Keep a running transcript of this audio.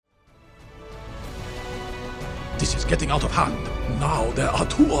This is getting out of hand. Now there are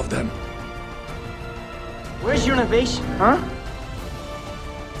 2 of them. Where's your innovation, huh?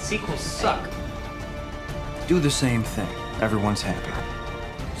 Sequels suck. Do the same thing. Everyone's happy.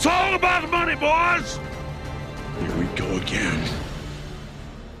 It's all about money, boys! Here we go again.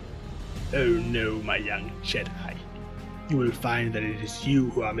 Oh no, my young Jedi. You will find that it is you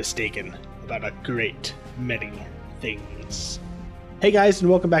who are mistaken about a great many things. Hey guys, and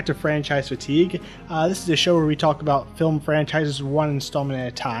welcome back to Franchise Fatigue. This is a show where we talk about film franchises one installment at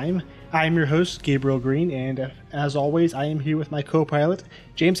a time. I am your host, Gabriel Green, and as always, I am here with my co-pilot,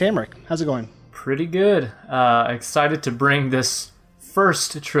 James Hamrick. How's it going? Pretty good. Excited to bring this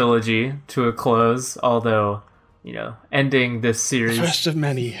first trilogy to a close, although, ending this series... The first of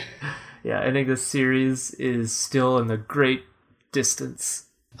many. Yeah, ending this series is still in the great distance.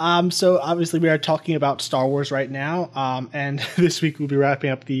 So obviously we are talking about Star Wars right now, and this week we'll be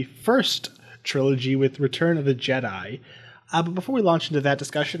wrapping up the first trilogy with Return of the Jedi. But before we launch into that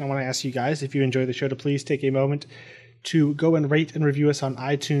discussion, I want to ask you guys, if you enjoy the show, to please take a moment to go and rate and review us on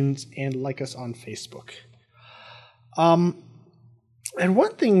iTunes and like us on Facebook. And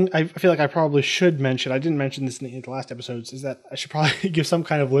one thing I feel like I probably should mention, I didn't mention this in the last episodes, is that I should probably give some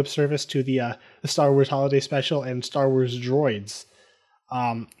kind of lip service to the Star Wars Holiday Special and Star Wars Droids,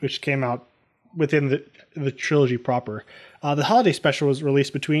 which came out within the trilogy proper. The Holiday Special was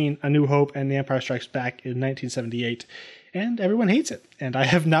released between A New Hope and The Empire Strikes Back in 1978, and everyone hates it. And I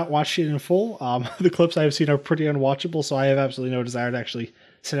have not watched it in full. The clips I have seen are pretty unwatchable, so I have absolutely no desire to actually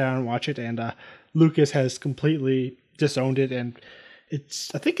sit down and watch it. And Lucas has completely disowned it, and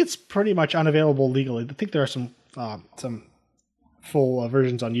I think it's pretty much unavailable legally. I think there are some full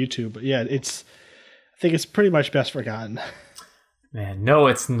versions on YouTube, but yeah, I think it's pretty much best forgotten. Man, no,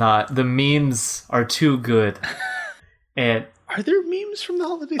 it's not. The memes are too good. And are there memes from the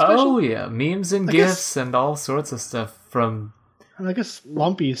Holiday Special? Oh yeah, memes and GIFs and all sorts of stuff from... I guess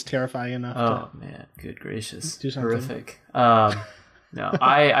Lumpy is terrifying enough. Oh man, good gracious. Do something. Horrific. No,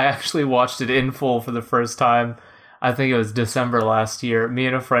 I actually watched it in full for the first time. I think it was December last year. Me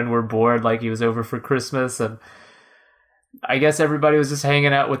and a friend were bored, like he was over for Christmas, and I guess everybody was just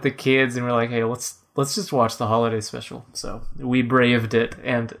hanging out with the kids, and we're like, hey, let's just watch the Holiday Special. So we braved it,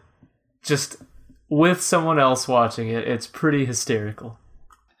 and just with someone else watching it, it's pretty hysterical.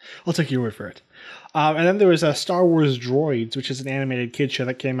 I'll take your word for it. And then there was Star Wars Droids, which is an animated kid show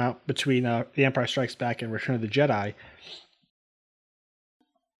that came out between The Empire Strikes Back and Return of the Jedi.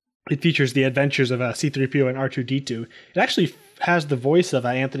 It features the adventures of C-3PO and R2-D2. It actually has the voice of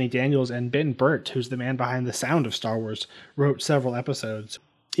Anthony Daniels, and Ben Burtt, who's the man behind the sound of Star Wars, wrote several episodes.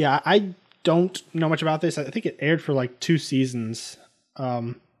 Yeah, I don't know much about this. I think it aired for like 2 seasons.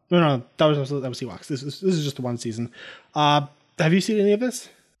 No, that was Ewoks. This is just the 1 season. Have you seen any of this?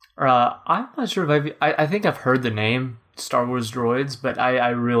 I'm not sure if I think I've heard the name Star Wars Droids, but I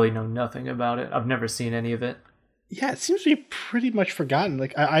really know nothing about it. I've never seen any of it. Yeah, it seems to be pretty much forgotten.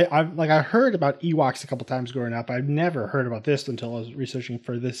 Like I heard about Ewoks a couple times growing up. I've never heard about this until I was researching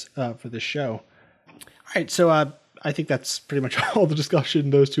for this show. All right, so I think that's pretty much all the discussion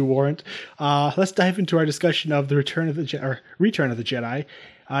those two warrant. Let's dive into our discussion of the Return of the Jedi.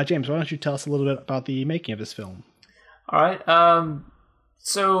 James, why don't you tell us a little bit about the making of this film? All right.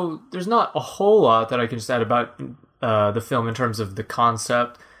 So there's not a whole lot that I can just add about the film in terms of the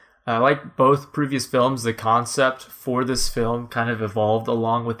concept. Like both previous films, the concept for this film kind of evolved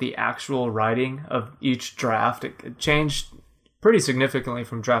along with the actual writing of each draft. It changed pretty significantly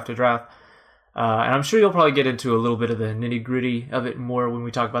from draft to draft. And I'm sure you'll probably get into a little bit of the nitty-gritty of it more when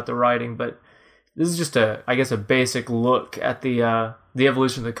we talk about the writing, but this is just a basic look at the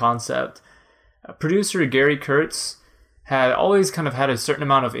evolution of the concept. Producer Gary Kurtz had always kind of had a certain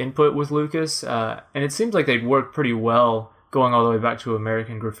amount of input with Lucas, and it seems like they'd worked pretty well going all the way back to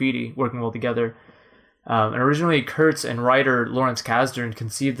American Graffiti, working well together. And originally, Kurtz and writer Lawrence Kasdan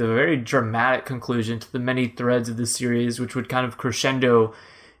conceived a very dramatic conclusion to the many threads of the series, which would kind of crescendo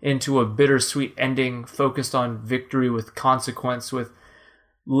into a bittersweet ending focused on victory with consequence, with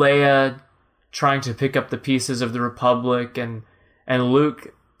Leia trying to pick up the pieces of the Republic and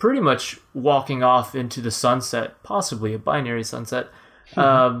Luke pretty much walking off into the sunset, possibly a binary sunset,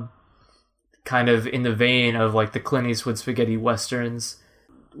 kind of in the vein of like the Clint Eastwood spaghetti westerns.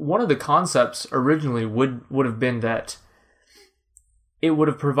 One of the concepts originally would have been that it would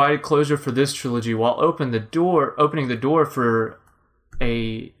have provided closure for this trilogy while opening the door for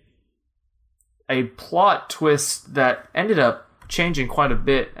a plot twist that ended up changing quite a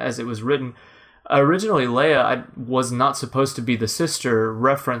bit as it was written. Originally, Leia was not supposed to be the sister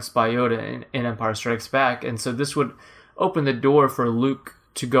referenced by Yoda in Empire Strikes Back, and so this would open the door for Luke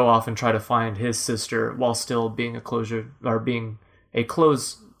to go off and try to find his sister while still being being a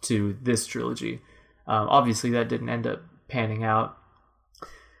close to this trilogy. Obviously, that didn't end up panning out.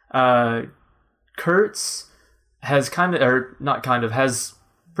 Kurtz has has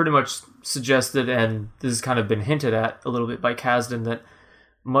pretty much suggested, and this has kind of been hinted at a little bit by Kasdan, that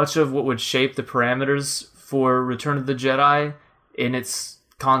much of what would shape the parameters for Return of the Jedi in its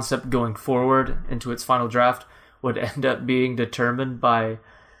concept going forward into its final draft would end up being determined by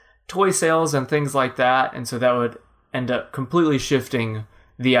toy sales and things like that, and so that would end up completely shifting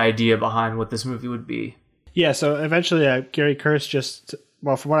the idea behind what this movie would be. Yeah, so eventually Gary Kurtz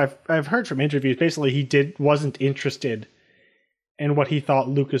from what I've heard from interviews, basically he wasn't interested in what he thought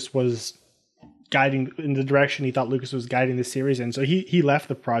Lucas was guiding, in the direction he thought Lucas was guiding the series in. So he left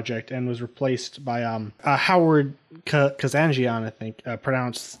the project and was replaced by Howard Kazanjian, I think,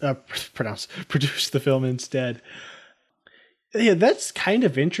 produced the film instead. Yeah, that's kind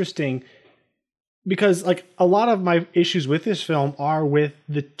of interesting because like a lot of my issues with this film are with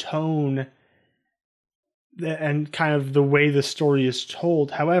the tone and kind of the way the story is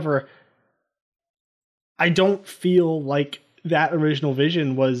told. However, I don't feel like that original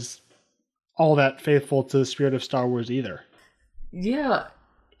vision was all that faithful to the spirit of Star Wars either. Yeah,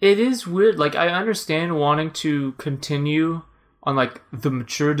 it is weird. Like, I understand wanting to continue on like the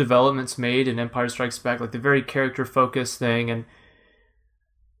mature developments made in Empire Strikes Back, like the very character focused thing,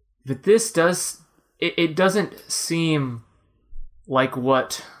 but this it doesn't seem like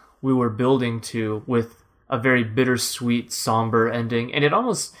what we were building to, with a very bittersweet, somber ending, and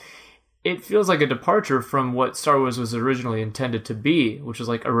it feels like a departure from what Star Wars was originally intended to be, which was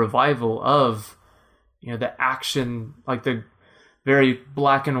like a revival of, the action, like the very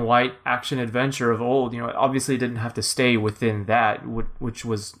black and white action adventure of old. Obviously it didn't have to stay within that, which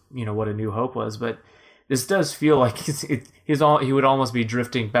was, what A New Hope was, but this does feel like he would almost be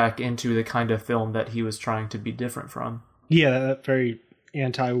drifting back into the kind of film that he was trying to be different from. Yeah, that very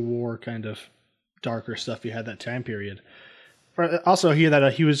anti-war kind of darker stuff you had that time period. Also hear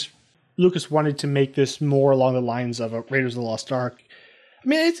that Lucas wanted to make this more along the lines of Raiders of the Lost Ark. I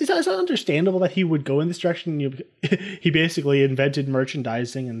mean, it's understandable that he would go in this direction. He basically invented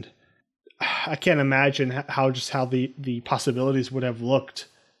merchandising, and I can't imagine how the possibilities would have looked,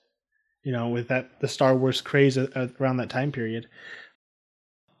 with the Star Wars craze around that time period.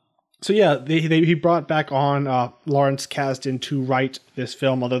 So yeah, he brought back on Lawrence Kasdan to write this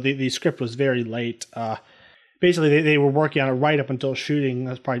film, although the script was very late. Basically, they were working on it right up until shooting.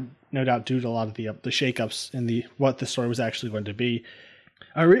 That's probably no doubt due to a lot of the shakeups in what the story was actually going to be.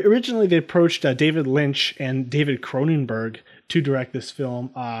 Originally, they approached David Lynch and David Cronenberg to direct this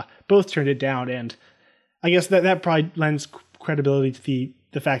film. Both turned it down, and I guess that probably lends credibility to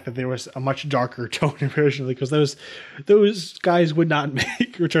the fact that there was a much darker tone originally, because those guys would not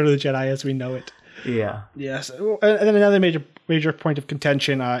make Return of the Jedi as we know it. Yeah. Yes. And then another major point of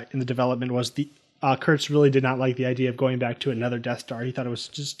contention in the development was Kurtz really did not like the idea of going back to another Death Star. He thought it was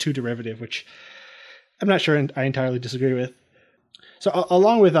just too derivative, which I'm not sure I entirely disagree with. So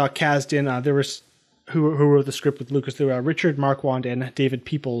along with Kasdan, there was who wrote the script with Lucas. There were Richard Marquand and David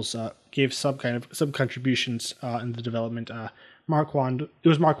Peoples gave some contributions in the development. It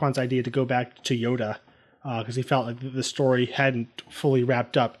was Marquand's idea to go back to Yoda because he felt like the story hadn't fully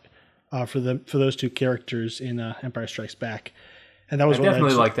wrapped up for those two characters in Empire Strikes Back, and that was I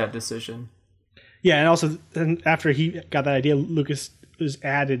definitely like that decision. Yeah, and also then after he got that idea, Lucas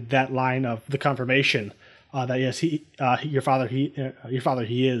added that line of the confirmation that yes, your father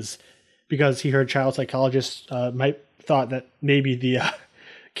he is, because he heard child psychologists thought that maybe the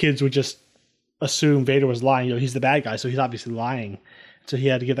kids would just assume Vader was lying. He's the bad guy, so he's obviously lying. So he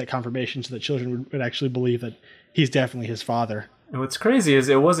had to give that confirmation so that children would actually believe that he's definitely his father. And what's crazy is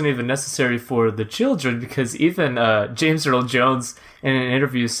it wasn't even necessary for the children, because even James Earl Jones in an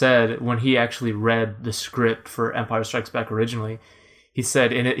interview said when he actually read the script for Empire Strikes Back originally, he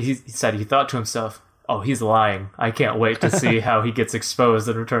said he thought to himself, "Oh, he's lying. I can't wait to see how he gets exposed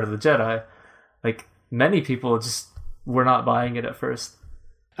in Return of the Jedi." Like, many people just were not buying it at first.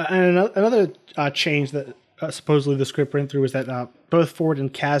 And another change that supposedly the script went through was that both Ford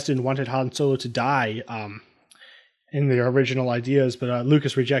and Kasdan wanted Han Solo to die in their original ideas, but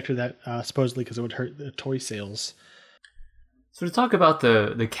Lucas rejected that supposedly because it would hurt the toy sales. So to talk about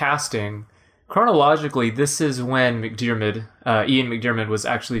the casting, chronologically, this is when Ian McDiarmid was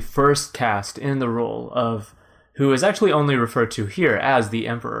actually first cast in the role of who is actually only referred to here as the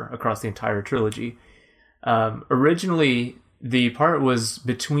Emperor across the entire trilogy. Originally, the part was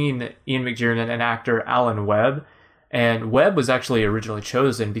between Ian McDiarmid and actor Alan Webb, and Webb was actually originally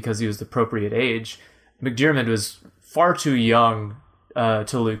chosen because he was the appropriate age. McDiarmid was far too young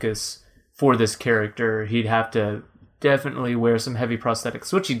to Lucas for this character, he'd have to definitely wear some heavy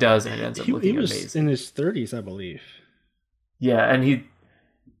prosthetics, which he does, and it ends up looking amazing. He was in his 30s, I believe. Yeah, and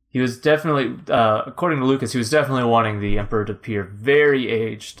he was definitely, according to Lucas, he was definitely wanting the Emperor to appear very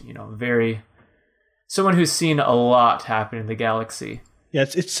aged, someone who's seen a lot happen in the galaxy. Yeah,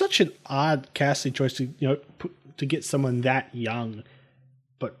 it's such an odd casting choice to get someone that young,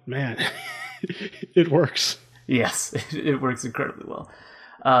 but man, it works. Yes, it works incredibly well.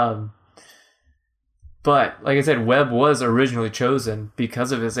 But like I said, Webb was originally chosen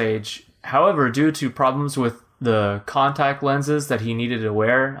because of his age. However, due to problems with the contact lenses that he needed to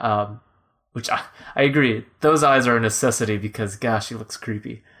wear, which I agree, those eyes are a necessity because, gosh, he looks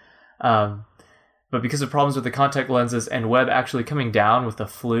creepy. But because of problems with the contact lenses and Webb actually coming down with the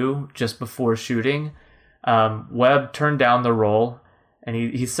flu just before shooting, Webb turned down the role. And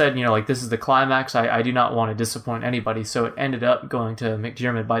he said, this is the climax. I do not want to disappoint anybody. So it ended up going to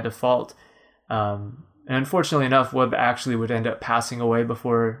McDiarmid by default. And unfortunately enough, Webb actually would end up passing away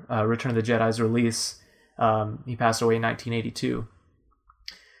before Return of the Jedi's release. He passed away in 1982.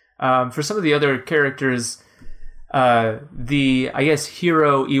 For some of the other characters, the,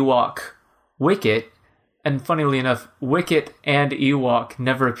 hero Ewok Wicket, and funnily enough, Wicket and Ewok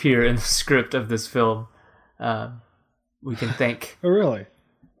never appear in the script of this film. We can thank. Oh, really?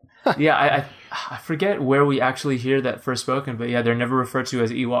 Yeah, I forget where we actually hear that first spoken, but yeah, they're never referred to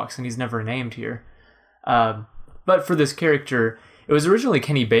as Ewoks, and he's never named here. But for this character, it was originally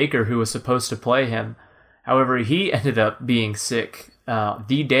Kenny Baker who was supposed to play him. However, he ended up being sick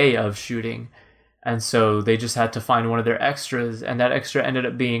the day of shooting, and so they just had to find one of their extras, and that extra ended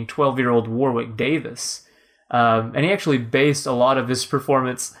up being 12-year-old Warwick Davis. And he actually based a lot of his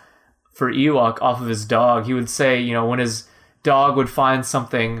performance for Ewok off of his dog. He would say, when his dog would find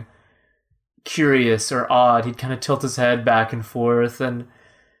something curious or odd, he'd kind of tilt his head back and forth and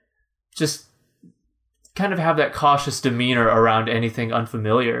just kind of have that cautious demeanor around anything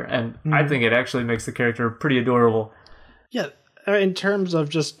unfamiliar. And I think it actually makes the character pretty adorable. Yeah, in terms of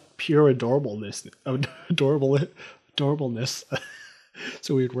just pure adorableness. It's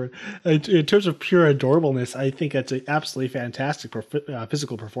a weird word. In terms of pure adorableness, I think that's an absolutely fantastic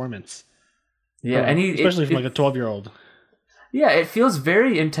physical performance. Yeah, and especially from a 12-year-old. Yeah, it feels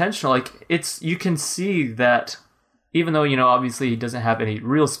very intentional. You can see that even though, obviously he doesn't have any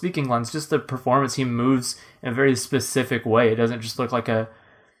real speaking lines, just the performance, he moves in a very specific way. It doesn't just look like a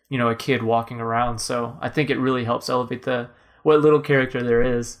kid walking around. So I think it really helps elevate what little character there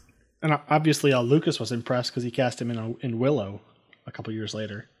is. And obviously Lucas was impressed because he cast him in Willow a couple years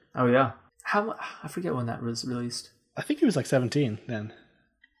later. Oh, yeah. I forget when that was released. I think he was 17 then.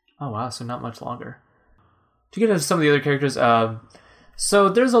 Oh, wow. So not much longer. To get into some of the other characters, so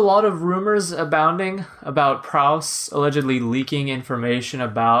there's a lot of rumors abounding about Prowse allegedly leaking information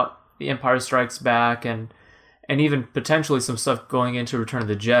about The Empire Strikes Back and even potentially some stuff going into Return of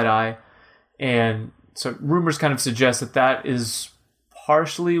the Jedi. And so rumors kind of suggest that is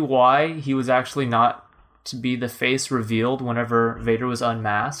partially why he was actually not to be the face revealed whenever Vader was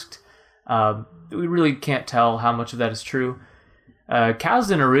unmasked. We really can't tell how much of that is true.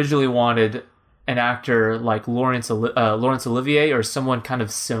 Kasdan originally wanted an actor like Laurence Olivier or someone kind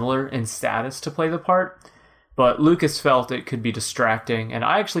of similar in status to play the part, but Lucas felt it could be distracting, and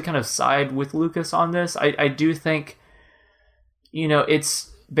I actually kind of side with Lucas on this. I do think,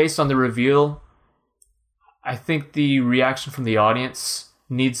 it's based on the reveal. I think the reaction from the audience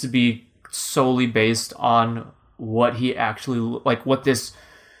needs to be solely based on what he actually, what this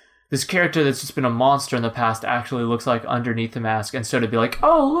character that's just been a monster in the past actually looks like underneath the mask, instead of be like,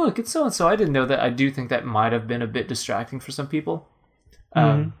 oh, look, it's so-and-so. I didn't know that. I do think that might have been a bit distracting for some people.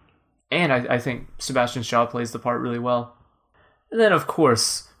 And I think Sebastian Shaw plays the part really well. And then, of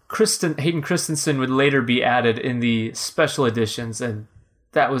course, Hayden Christensen would later be added in the special editions, and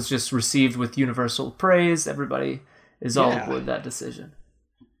that was just received with universal praise. Everybody is all aboard that decision.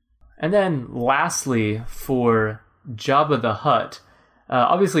 And then, lastly, for Jabba the Hutt,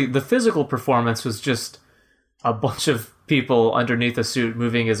 obviously, the physical performance was just a bunch of people underneath a suit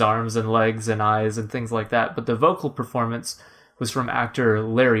moving his arms and legs and eyes and things like that. But the vocal performance was from actor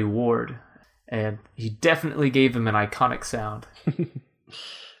Larry Ward, and he definitely gave him an iconic sound.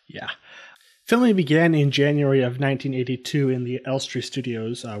 Yeah. Filming began in January of 1982 in the Elstree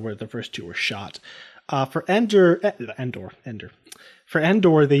Studios, where the first two were shot. For Endor,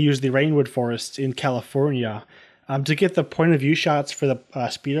 they used the Rainwood Forests in California. To get the point of view shots for the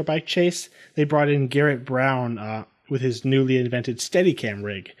speeder bike chase, they brought in Garrett Brown with his newly invented Steadicam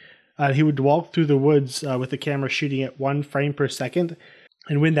rig. He would walk through the woods with the camera shooting at 1 frame per second,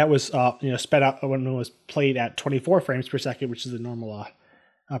 And when that was sped up, when it was played at 24 frames per second, which is the normal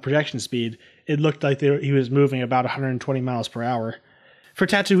projection speed, it looked like he was moving about 120 miles per hour. For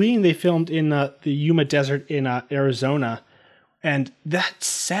Tatooine, they filmed in the Yuma Desert in Arizona, and that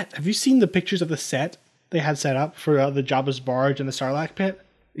set. Have you seen the pictures of the set they had set up for the Jabba's barge and the Sarlacc pit?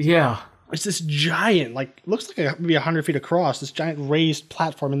 Yeah. It's this giant, looks like maybe 100 feet across. This giant raised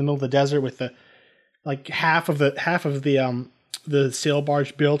platform in the middle of the desert with the half of the sail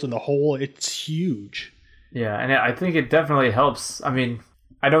barge built in the hole. It's huge. Yeah, and I think it definitely helps. I mean,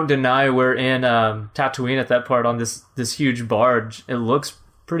 I don't deny we're in Tatooine at that part on this huge barge. It looks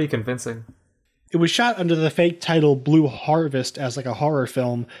pretty convincing. It was shot under the fake title Blue Harvest as a horror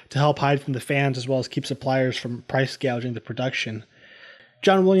film to help hide from the fans as well as keep suppliers from price gouging the production.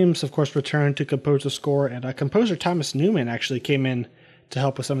 John Williams, of course, returned to compose the score, and composer Thomas Newman actually came in to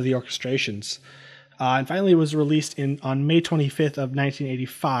help with some of the orchestrations. And finally, it was released on May 25th of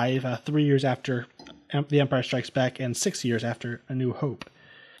 1985, 3 years after The Empire Strikes Back and 6 years after A New Hope.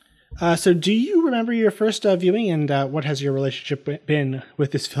 So do you remember your first viewing, and what has your relationship been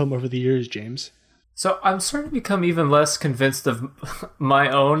with this film over the years, James? So I'm starting to become even less convinced of my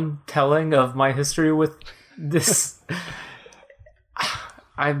own telling of my history with this.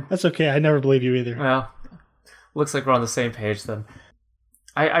 That's okay. I never believe you either. Well, looks like we're on the same page then.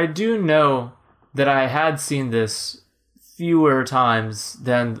 I do know that I had seen this fewer times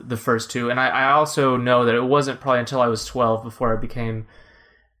than the first two, and I also know that it wasn't probably until I was 12 before I became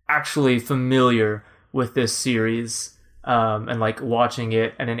actually familiar with this series, and watching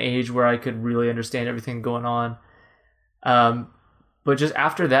it at an age where I could really understand everything going on. But just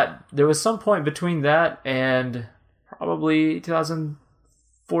after that, there was some point between that and probably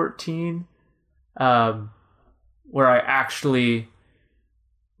 2014 where I actually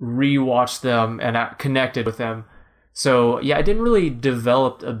rewatched them and connected with them. So yeah, I didn't really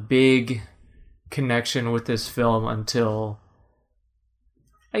develop a big connection with this film until,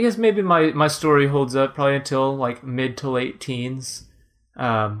 I guess maybe my story holds up probably until mid to late teens.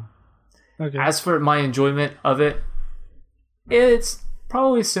 Okay. As for my enjoyment of it, it's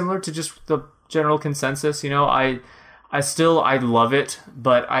probably similar to just the general consensus. I love it,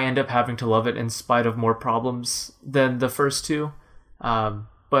 but I end up having to love it in spite of more problems than the first two.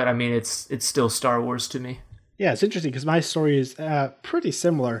 But I mean, it's still Star Wars to me. Yeah, it's interesting because my story is pretty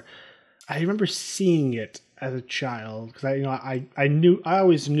similar. I remember seeing it as a child because I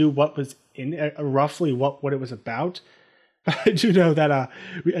always knew what was in it, roughly what it was about. But I do know that I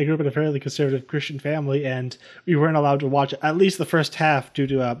grew up in a fairly conservative Christian family, and we weren't allowed to watch at least the first half due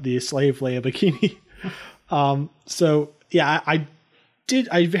to the slave Leia bikini. So yeah, I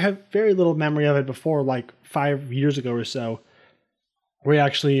have very little memory of it before 5 years ago or so, where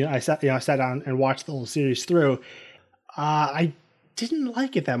I sat down and watched the whole series through. I didn't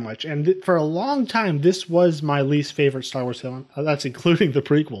like it that much, and for a long time, this was my least favorite Star Wars film. That's including the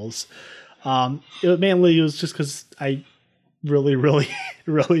prequels. It mainly was just because I really, really,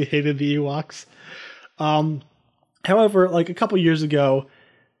 really hated the Ewoks. However, a couple years ago,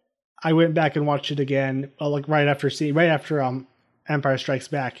 I went back and watched it again, right after Empire Strikes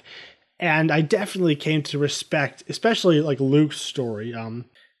Back, and I definitely came to respect, especially Luke's story,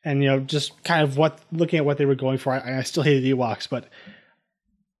 and just kind of looking at what they were going for. I still hated the Ewoks, but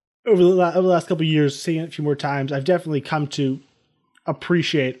over the last couple of years, seeing it a few more times, I've definitely come to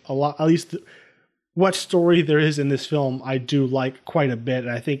appreciate a lot, at least what story there is in this film. I do like quite a bit,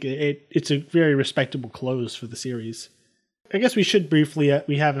 and I think it's a very respectable close for the series. I guess we should briefly,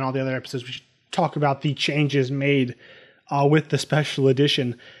 we have in all the other episodes, we should talk about the changes made with the special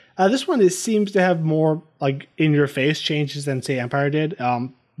edition. This one seems to have more in-your-face changes than, say, Empire did.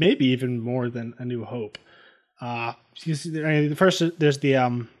 Maybe even more than A New Hope. First, there's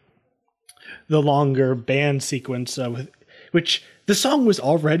the longer band sequence, which the song was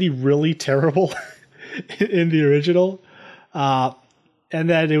already really terrible in the original, and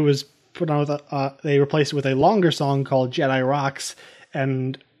then it was put on with they replaced it with a longer song called Jedi Rocks,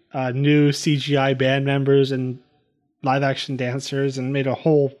 and new CGI band members and live action dancers, and made a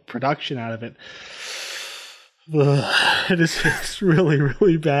whole production out of it. It's really,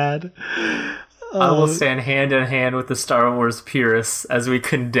 really bad. I will stand hand in hand with the Star Wars purists as we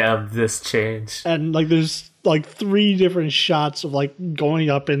condemn this change. And there's 3 different shots of going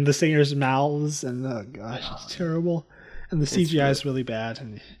up in the singers' mouths, and oh gosh, it's terrible. And the CGI is really bad.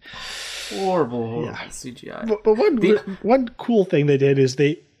 And horrible CGI. But one cool thing they did is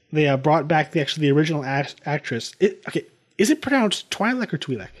they brought back the original actress. Is it pronounced Twi'lek or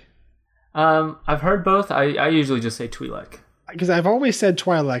Twi'lek? I've heard both. I usually just say Twi'lek. because I've always said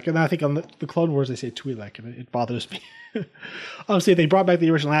Twi'lek, and I think on the Clone Wars they say Twi'lek, and it bothers me. Obviously, they brought back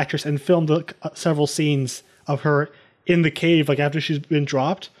the original actress and filmed several scenes of her in the cave, like after she's been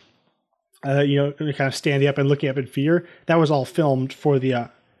dropped. Kind of standing up and looking up in fear. That was all filmed for the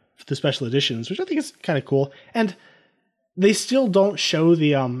special editions, which I think is kind of cool. And they still don't show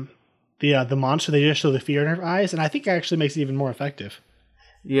the monster; they just show the fear in her eyes, and I think it actually makes it even more effective.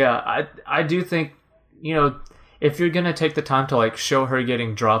 Yeah, I do think, if you're going to take the time to like show her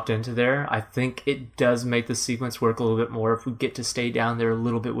getting dropped into there, I think it does make the sequence work a little bit more if we get to stay down there a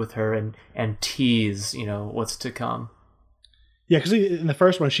little bit with her and tease, what's to come. Yeah, because in the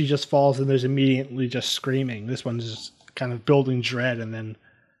first one, she just falls and there's immediately just screaming. This one's just kind of building dread, and then,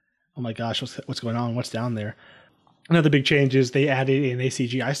 oh my gosh, what's going on? What's down there? Another big change is they added in a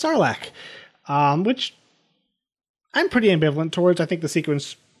CGI Sarlacc, which I'm pretty ambivalent towards. I think the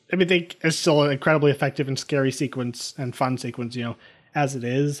sequence, I think it's still an incredibly effective and scary sequence and fun sequence, as it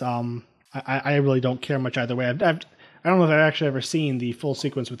is. I really don't care much either way. I don't know if I've actually ever seen the full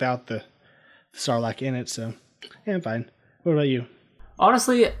sequence without the Sarlacc in it, so yeah, I'm fine. What about you?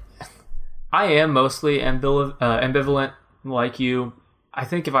 Honestly, I am mostly ambivalent like you. I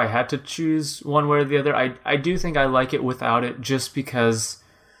think if I had to choose one way or the other, I do think I like it without it, just because,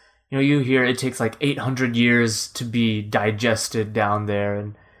 you hear it takes like 800 years to be digested down there,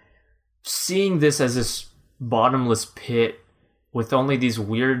 and seeing this as this bottomless pit with only these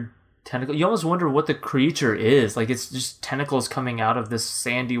weird tentacles, you almost wonder what the creature is. Like, it's just tentacles coming out of this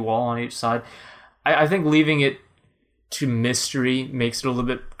sandy wall on each side. I think leaving it to mystery makes it a little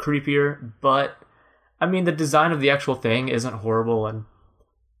bit creepier, but I mean, the design of the actual thing isn't horrible, and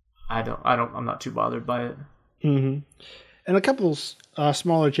I'm not too bothered by it. Mm-hmm. And a couple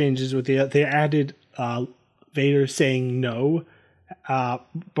smaller changes with they added Vader saying no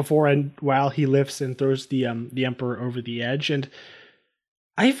before and while he lifts and throws the Emperor over the edge, and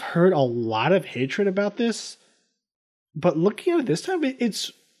I've heard a lot of hatred about this, but looking at it this time,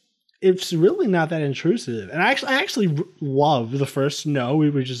 it's really not that intrusive. And I actually love the first no. We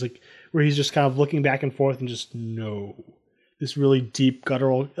were just like, where he's just kind of looking back and forth and just no. This really deep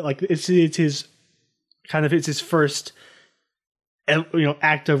guttural, like it's his first,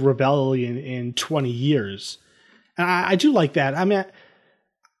 act of rebellion in 20 years. And I do like that. I mean,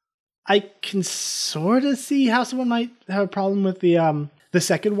 I can sort of see how someone might have a problem with the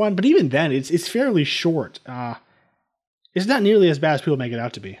second one, but even then, it's fairly short. It's not nearly as bad as people make it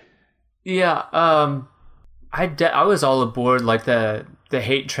out to be. Yeah, I was all aboard like the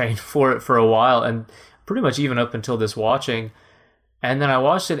hate train for it for a while, and pretty much even up until this watching. And then I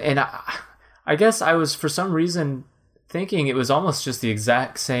watched it, and I guess I was for some reason thinking it was almost just the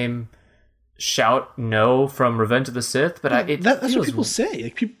exact same shout no from Revenge of the Sith, but that's what people say.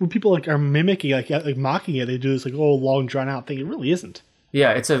 Like people are mimicking, like mocking it. They do this long drawn out thing. It really isn't.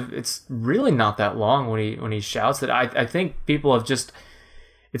 Yeah, it's really not that long when he shouts it. I think people have just.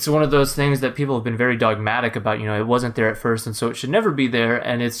 It's one of those things that people have been very dogmatic about. It wasn't there at first, and so it should never be there.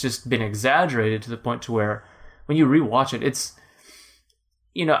 And it's just been exaggerated to the point to where, when you rewatch it, it's,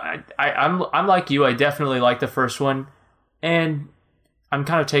 I'm like you. I definitely like the first one, and I'm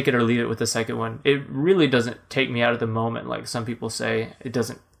kind of take it or leave it with the second one. It really doesn't take me out of the moment, like some people say. It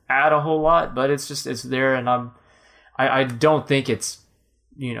doesn't add a whole lot, but it's there, and I don't think it's,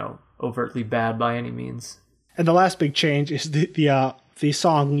 overtly bad by any means. And the last big change is the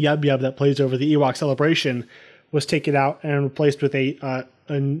song Yub Yub that plays over the Ewok celebration was taken out and replaced with a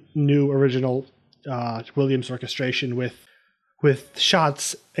new original Williams orchestration with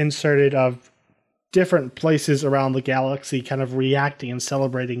shots inserted of different places around the galaxy kind of reacting and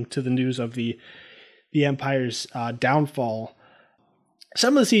celebrating to the news of the Empire's downfall.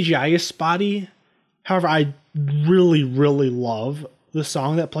 Some of the CGI is spotty. However, I really, really love the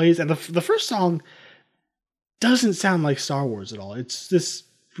song that plays. And the first song doesn't sound like Star Wars at all. It's this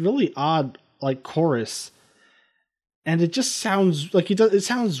really odd, chorus, and it just sounds like it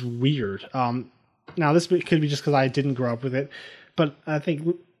sounds weird. Now this could be just because I didn't grow up with it, but I think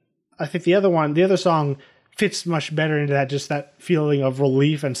the other song fits much better into that feeling of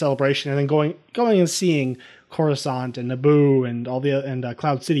relief and celebration, and then going and seeing Coruscant and Naboo and and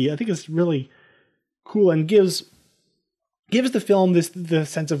Cloud City. I think it's really cool and gives the film the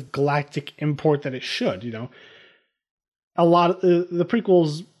sense of galactic import that it should. A lot of the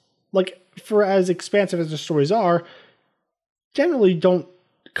prequels, for as expansive as the stories are, generally don't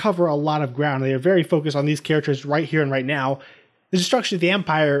cover a lot of ground. They are very focused on these characters right here and right now. The destruction of the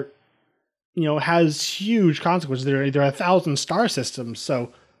Empire, has huge consequences. There are 1,000 star systems,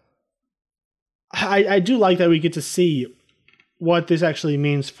 so I do like that we get to see what this actually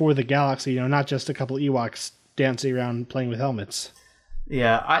means for the galaxy. Not just a couple Ewoks dancing around playing with helmets.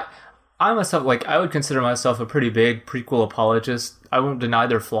 Yeah, I myself, like, I would consider myself a pretty big prequel apologist. I won't deny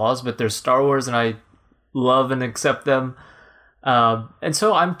their flaws, but they're Star Wars and I love and accept them. And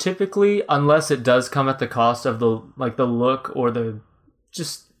so I'm typically, unless it does come at the cost of the look or the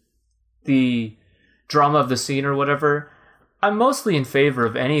drama of the scene or whatever, I'm mostly in favor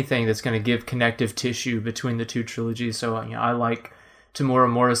of anything that's going to give connective tissue between the two trilogies. So I like Tamora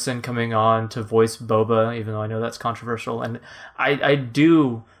Morrison coming on to voice Boba, even though I know that's controversial. And I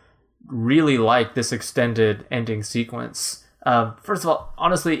do really like this extended ending sequence. First of all,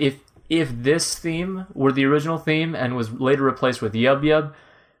 honestly, if this theme were the original theme and was later replaced with Yub Yub,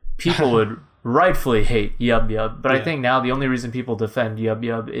 people would rightfully hate Yub Yub. But I think now the only reason people defend Yub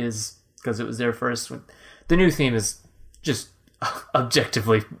Yub is because it was there first. The new theme is just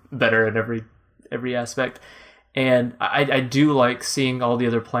objectively better in every aspect. And I do like seeing all the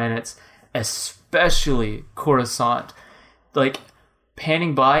other planets, especially Coruscant, like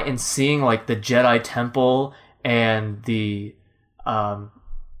panning by and seeing like the Jedi Temple and the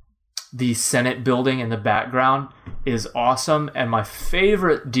Senate building in the background is awesome. And my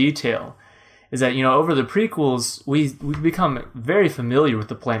favorite detail is that, over the prequels, we become very familiar with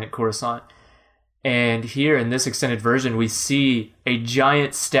the planet Coruscant. And here in this extended version, we see a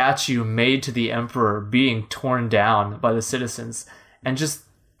giant statue made to the Emperor being torn down by the citizens. And just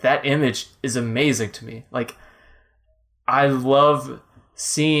that image is amazing to me. Like, I love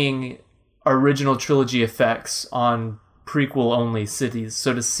seeing original trilogy effects on prequel-only cities.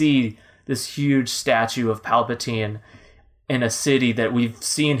 So to see this huge statue of Palpatine in a city that we've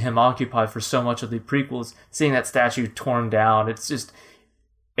seen him occupy for so much of the prequels, seeing that statue torn down,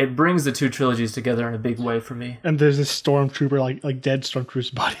 it brings the two trilogies together in a big way for me. And there's this stormtrooper, like dead stormtrooper's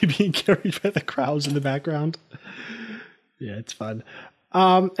body being carried by the crowds in the background. Yeah, it's fun.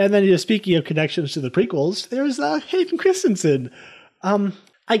 And then, speaking of connections to the prequels, there's Hayden Christensen.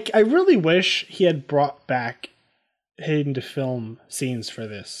 I really wish he had brought back Hayden to film scenes for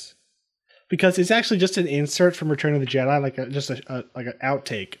this, because it's actually just an insert from Return of the Jedi, like an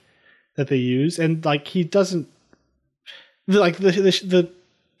outtake that they use, and like he doesn't like the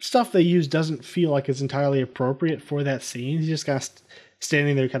stuff they use doesn't feel like it's entirely appropriate for that scene. He's just kind of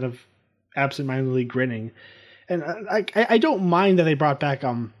standing there, kind of absentmindedly grinning, and I don't mind that they brought back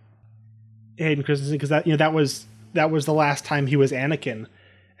Hayden Christensen, because that was the last time he was Anakin.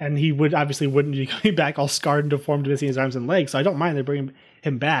 And he wouldn't be coming back all scarred and deformed, missing his arms and legs. So I don't mind they bring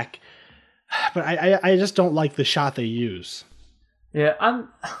him back, but I just don't like the shot they use. Yeah, I'm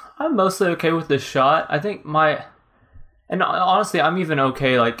mostly okay with the shot. I think and honestly, I'm even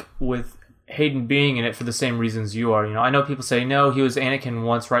okay like with Hayden being in it for the same reasons you are. I know people say no, he was Anakin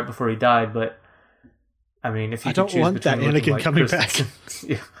once right before he died, but I mean, if you don't want that Anakin like coming back.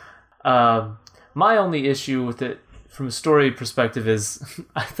 Yeah. My only issue with it, from a story perspective, is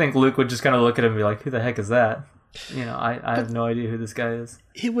I think Luke would just kind of look at him and be like, who the heck is that? I have no idea who this guy is.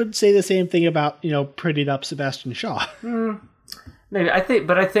 He would say the same thing about, prettied up Sebastian Shaw. Maybe. I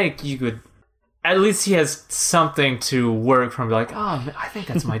think you could, at least he has something to work from, like, oh, I think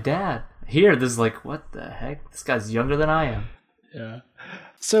that's my dad. Here, this is like, what the heck? This guy's younger than I am. Yeah.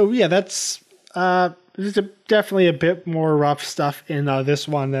 So, yeah, that's definitely a bit more rough stuff in this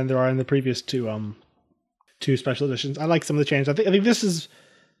one than there are in the previous two special editions. I like some of the changes. I think this is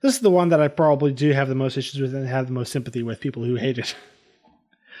the one that I probably do have the most issues with and have the most sympathy with people who hate it.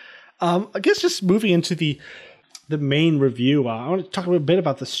 I guess just moving into the main review, I want to talk a bit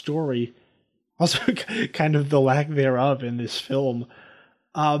about the story, also kind of the lack thereof in this film.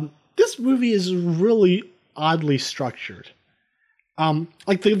 This movie is really oddly structured.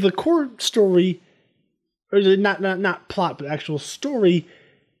 Like the core story, or not plot, but actual story,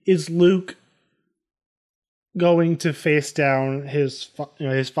 is Luke going to face down his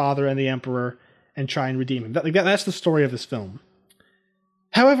father and the Emperor and try and redeem him. That's the story of this film.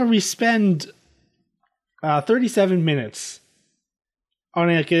 However, we spend 37 minutes on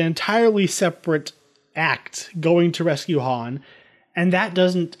an entirely separate act going to rescue Han, and that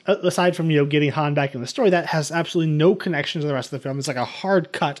doesn't, aside from getting Han back in the story, that has absolutely no connection to the rest of the film. It's like a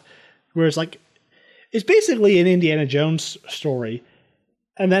hard cut, where it's basically an Indiana Jones story.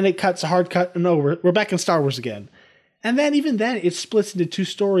 And then it cuts a hard cut, and we're back in Star Wars again. And then even then, it splits into two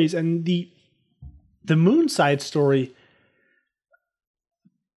stories, and the Moonside story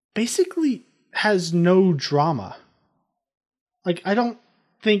basically has no drama. Like, I don't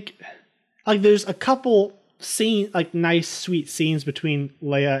think, like, there's a couple nice, sweet scenes between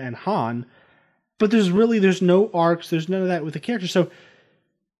Leia and Han, but there's no arcs, there's none of that with the characters. So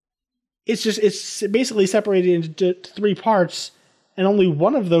it's basically separated into three parts. And only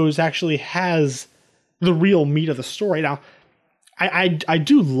one of those actually has the real meat of the story. Now, I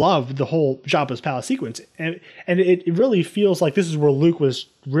do love the whole Jabba's palace sequence, and it really feels like this is where Lucas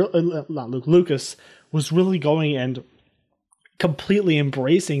was really going and completely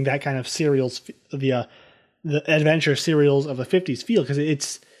embracing that kind of serials, the adventure serials of the 50s feel, because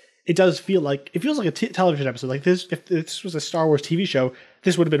it does feel like a television episode. Like this, if this was a Star Wars TV show,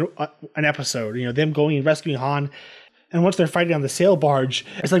 this would have been an episode. Them going and rescuing Han. And once they're fighting on the sail barge,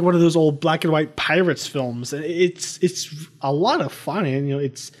 it's like one of those old black and white pirates films. It's a lot of fun,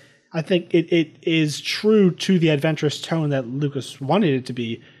 and I think it is true to the adventurous tone that Lucas wanted it to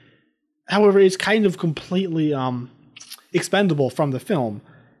be. However, it's kind of completely expendable from the film,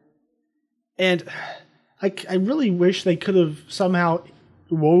 and I really wish they could have somehow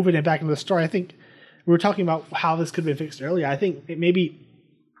woven it back into the story. I think we were talking about how this could have been fixed earlier. I think maybe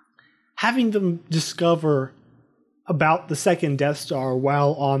having them discover about the second Death Star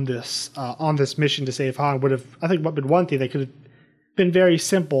while on this mission to save Han would have, I think, been one thing. They could have been very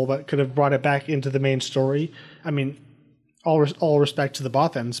simple, but could have brought it back into the main story. I mean, all respect to the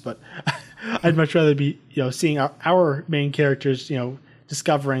Bothans, but I'd much rather be seeing our main characters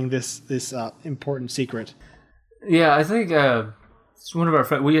discovering this important secret. Yeah, I think it's one of our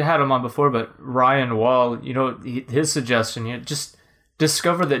friends. We had him on before, but Ryan Wall, his suggestion, just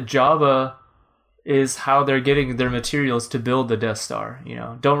discover that Jabba is how they're getting their materials to build the Death Star.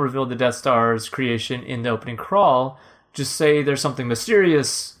 Don't reveal the Death Star's creation in the opening crawl. Just say there's something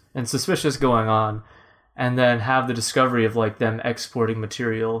mysterious and suspicious going on, and then have the discovery of them exporting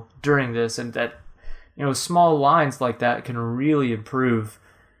material during this, and that small lines like that can really improve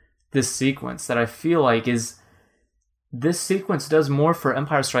this sequence. That I feel like this sequence does more for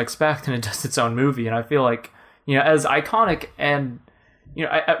Empire Strikes Back than it does its own movie, and I feel like as iconic and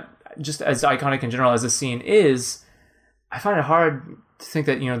just as iconic in general as the scene is, I find it hard to think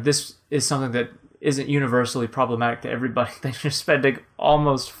that this is something that isn't universally problematic to everybody. They're just spending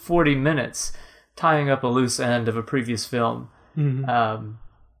almost 40 minutes tying up a loose end of a previous film,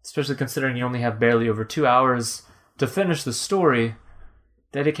 especially considering you only have barely over 2 hours to finish the story,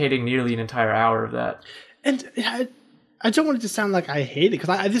 dedicating nearly an entire hour of that. And I don't want it to sound like I hate it,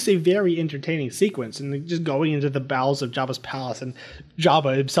 because this is a very entertaining sequence, and just going into the bowels of Jabba's palace, and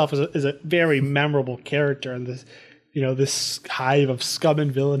Jabba himself is a very memorable character, and this hive of scum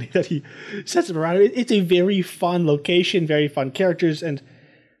and villainy that he sets him around. It's a very fun location, very fun characters, and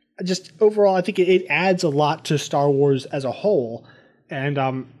just overall, I think it adds a lot to Star Wars as a whole. And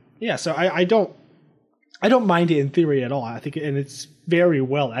so I don't mind it in theory at all. I think, and it's very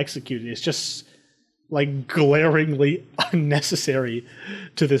well executed. It's just glaringly unnecessary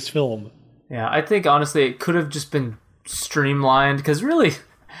to this film. Yeah, I think honestly it could have just been streamlined, because really,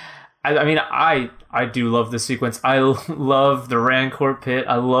 I do love this sequence. I love the Rancor pit.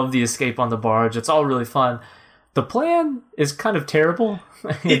 I love the escape on the barge. It's all really fun. The plan is kind of terrible.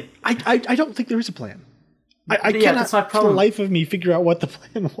 I don't think there is a plan. I cannot for the life of me figure out what the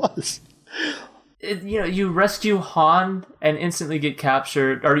plan was. You rescue Han and instantly get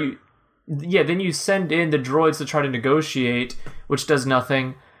captured, or then you send in the droids to try to negotiate, which does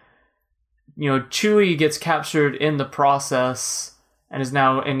nothing. Chewie gets captured in the process and is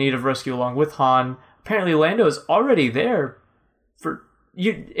now in need of rescue along with Han. Apparently Lando is already there.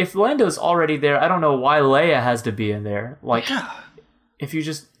 If Lando's already there, I don't know why Leia has to be in there. If you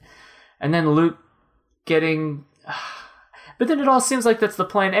just... And then Luke getting... But then it all seems like that's the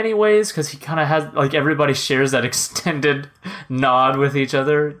plan anyways, because he kind of has, everybody shares that extended nod with each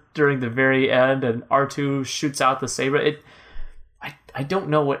other during the very end, and R2 shoots out the saber. I don't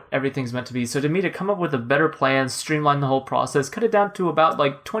know what everything's meant to be. So to me, to come up with a better plan, streamline the whole process, cut it down to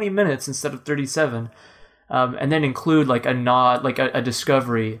about 20 minutes instead of 37, and then include a nod, a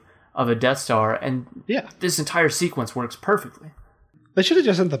discovery of a Death Star, and this entire sequence works perfectly. They should have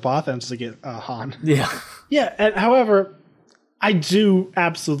just sent the Bothans to get Han. Yeah. Yeah, and however... I do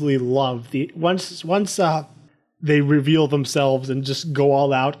absolutely love once they reveal themselves and just go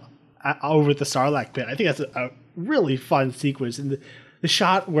all out over the Sarlacc pit. I think that's a really fun sequence. And the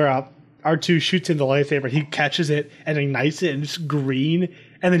shot where R2 shoots in the lightsaber, he catches it and ignites it, and it's green,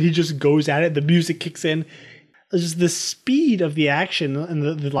 and then he just goes at it. The music kicks in. Just the speed of the action and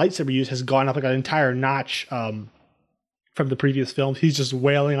the lightsaber use has gone up an entire notch from the previous films. He's just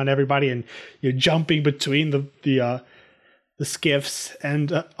wailing on everybody and jumping between the skiffs,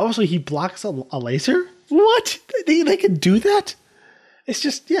 and also he blocks a laser. What? They can do that? It's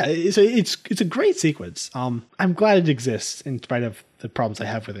just it's a great sequence. I'm glad it exists in spite of the problems I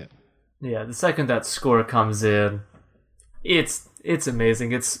have with it. Yeah, the second that score comes in, it's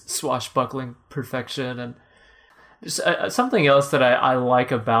amazing. It's swashbuckling perfection, and just something else that I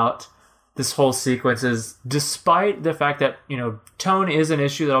like about this whole sequence is, despite the fact that, tone is an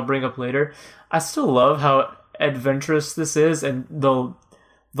issue that I'll bring up later, I still love how adventurous this is, and the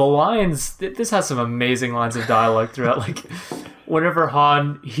lines, this has some amazing lines of dialogue throughout. Like, whenever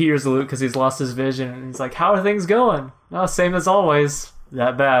Han hears Luke because he's lost his vision, and he's like, how are things going? Oh, same as always.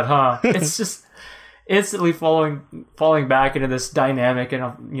 That bad, huh? It's just instantly falling back into this dynamic,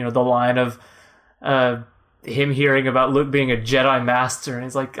 and the line of him hearing about Luke being a Jedi master, and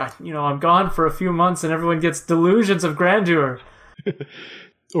he's like, I'm gone for a few months and everyone gets delusions of grandeur.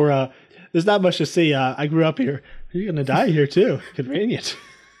 Or there's not much to see. I grew up here. You're gonna die here too. Convenient.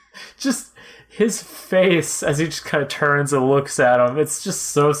 Just his face as he just kind of turns and looks at him. It's just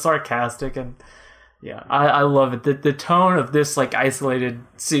so sarcastic, and yeah, I love it. The tone of this like isolated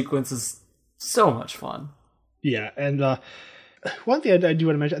sequence is so much fun. Yeah, and one thing I do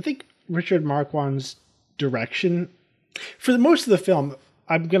want to mention, I think Richard Marquand's direction for most of the film,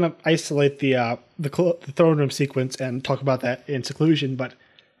 I'm gonna isolate the throne room sequence and talk about that in seclusion, but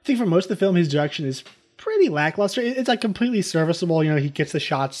I think for most of the film his direction is pretty lackluster. It's like completely serviceable. He gets the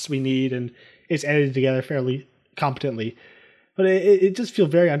shots we need and it's edited together fairly competently. But it just feels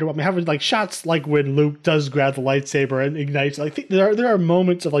very underwhelming. Having like shots like when Luke does grab the lightsaber and ignites. I think there are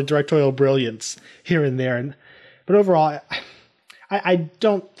moments of like directorial brilliance here and there, but overall, I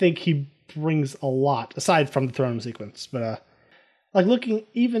don't think he brings a lot aside from the throne sequence. But like looking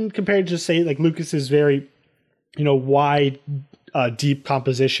even compared to say like Lucas's very wide, deep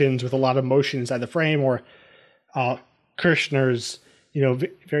compositions with a lot of motion inside the frame, or Kirshner's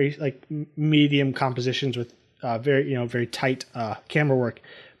very like medium compositions with very tight camera work.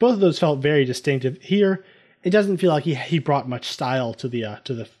 Both of those felt very distinctive. Here, it doesn't feel like he brought much style to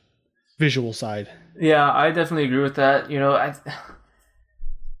the visual side. Yeah, I definitely agree with that.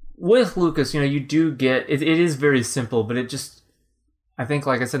 With Lucas, you do get it is very simple, but it just, I think,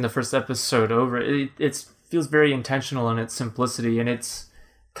 like I said in the first episode over, it feels very intentional in its simplicity, and it's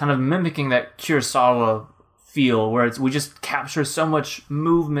kind of mimicking that Kurosawa feel where we just capture so much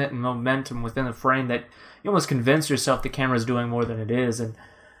movement and momentum within the frame that you almost convince yourself the camera is doing more than it is. And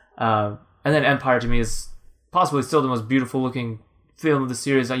then Empire to me is possibly still the most beautiful looking film of the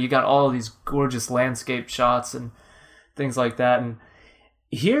series. You got all of these gorgeous landscape shots and things like that, and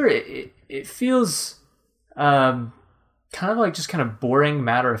here it feels kind of like just kind of boring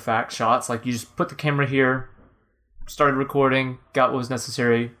matter of fact shots. Like you just put the camera here, started recording, got what was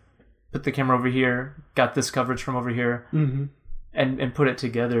necessary, put the camera over here, got this coverage from over here, and put it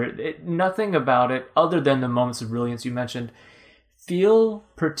together. Nothing about it, other than the moments of brilliance you mentioned, feel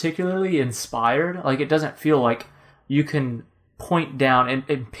particularly inspired. Like it doesn't feel like you can point down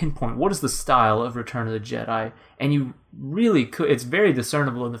and pinpoint what is the style of Return of the Jedi, and you really could. It's very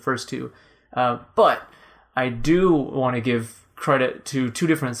discernible in the first two, but I do want to give credit to two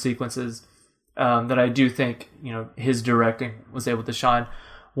different sequences that I do think his directing was able to shine.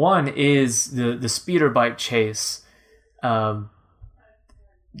 One is the speeder bike chase. We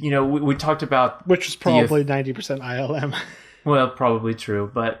talked about, which was probably 90% ILM. Well, probably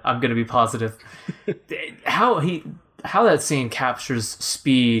true, but I'm going to be positive. How that scene captures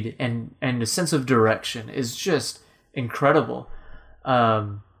speed and a sense of direction is just incredible.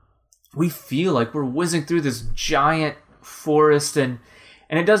 We feel like we're whizzing through this giant forest, and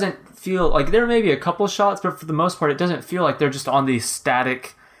it doesn't feel like, there may be a couple shots, but for the most part, it doesn't feel like they're just on these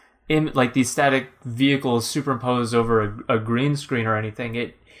static vehicles superimposed over a green screen or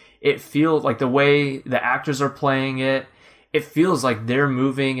anything. It feels like the way the actors are playing it. It feels like they're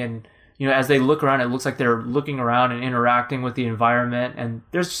moving, and as they look around, it looks like they're looking around and interacting with the environment. And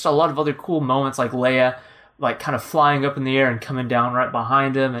there's just a lot of other cool moments, like Leia, like kind of flying up in the air and coming down right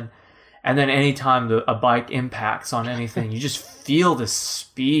behind him, and then anytime a bike impacts on anything, you just feel the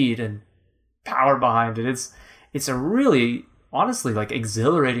speed and power behind it. It's a really, honestly, like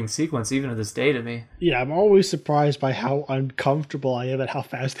exhilarating sequence even to this day to me. Yeah, I'm always surprised by how uncomfortable I am at how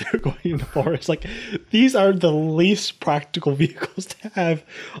fast they're going in the forest. Like, these are the least practical vehicles to have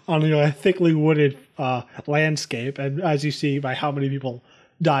on a thickly wooded landscape, and as you see by how many people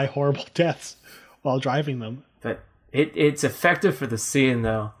die horrible deaths while driving them. But it's effective for the scene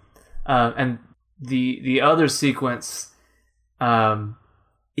though. And the other sequence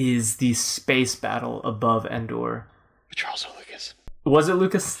is the space battle above Endor. Which are also Lucas. Was it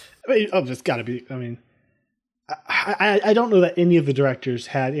Lucas? I mean, it's got to be. I mean, I don't know that any of the directors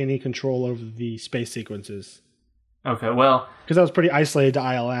had any control over the space sequences. Okay, well, because that was pretty isolated to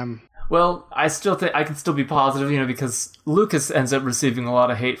ILM. Well, I still think I can still be positive, because Lucas ends up receiving a lot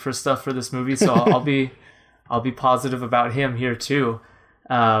of hate for stuff for this movie, so I'll be positive about him here too.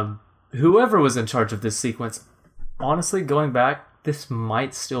 Whoever was in charge of this sequence, honestly, going back, this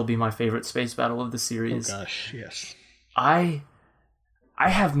might still be my favorite space battle of the series. Oh gosh, yes. I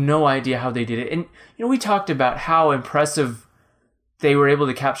have no idea how they did it. And we talked about how impressive they were able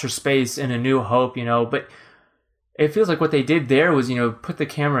to capture space in A New Hope, but it feels like what they did there was, put the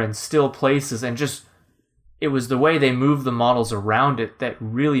camera in still places and just, it was the way they moved the models around it that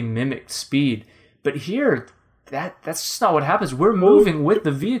really mimicked speed. But here, that's just not what happens. We're moving with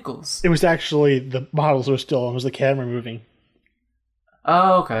the vehicles. It was actually the models were still, it was the camera moving.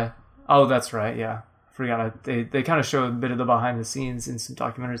 Oh, okay. Oh, that's right, yeah. Forgot. They kind of show a bit of the behind the scenes in some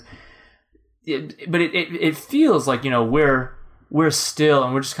documentaries. But it feels like, we're still,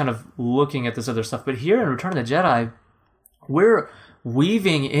 and we're just kind of looking at this other stuff. But here in Return of the Jedi, we're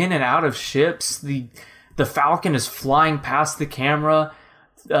weaving in and out of ships. The Falcon is flying past the camera.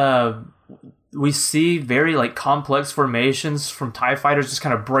 We see very like complex formations from TIE fighters just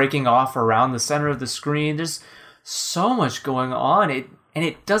kind of breaking off around the center of the screen. There's so much going on. And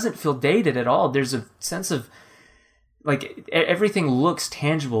it doesn't feel dated at all. There's a sense of like everything looks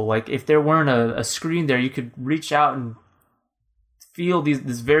tangible. Like if there weren't a screen there, you could reach out and feel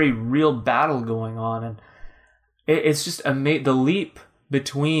this very real battle going on. And it's just the leap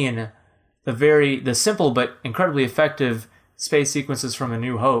between the simple but incredibly effective space sequences from A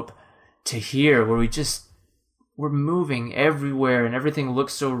New Hope to here, where we're moving everywhere and everything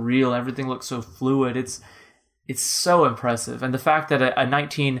looks so real, everything looks so fluid. It's so impressive. And the fact that a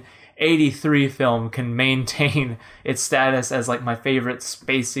 1983 film can maintain its status as like my favorite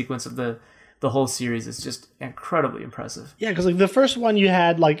space sequence of the whole series is just incredibly impressive. Yeah, because like the first one you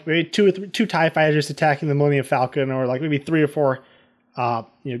had like maybe two TIE fighters attacking the Millennium Falcon, or like maybe 3 or 4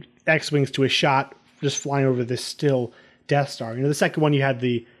 X-Wings to a shot just flying over this still Death Star. The second one you had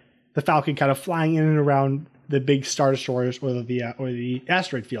the Falcon kind of flying in and around the big Star Destroyers or the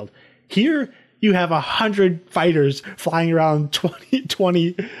asteroid field. Here you have 100 fighters flying around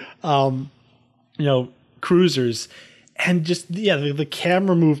 20 cruisers, and just the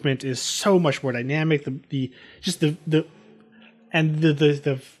camera movement is so much more dynamic. The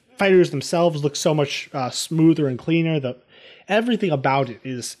fighters themselves look so much smoother and cleaner. Everything about it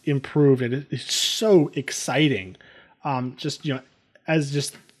is improved, and it's so exciting. As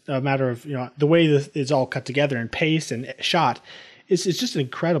just a matter of the way this is all cut together and paced and shot. It's just an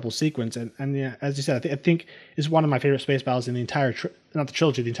incredible sequence, and as you said, I think it's one of my favorite space battles in the entire not the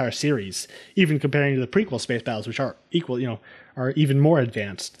trilogy, the entire series. Even comparing to the prequel space battles, which are equal, are even more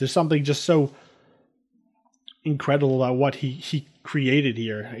advanced. There's something just so incredible about what he created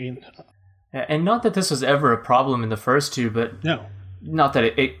here. I mean, and not that this was ever a problem in the first two, but no, not that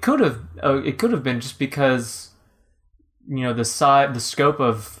it could have. It could have been just because the scope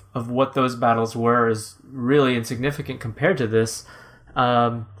of what those battles were is really insignificant compared to this.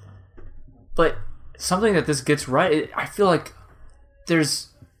 But something that this gets right, I feel like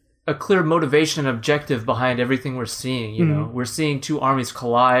there's a clear motivation and objective behind everything we're seeing. We're seeing two armies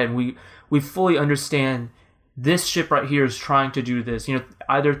collide, and we fully understand this ship right here is trying to do this.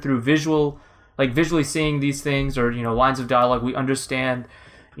 Either through visually seeing these things, or lines of dialogue. We understand,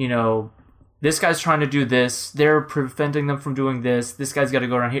 this guy's trying to do this. They're preventing them from doing this. This guy's got to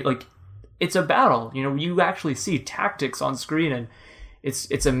go around here. Like, it's a battle. You actually see tactics on screen, and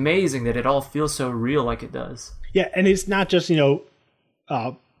it's amazing that it all feels so real like it does. Yeah, and it's not just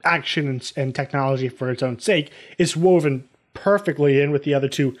action and technology for its own sake. It's woven perfectly in with the other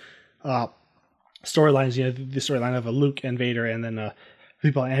two storylines. The storyline of Luke and Vader, and then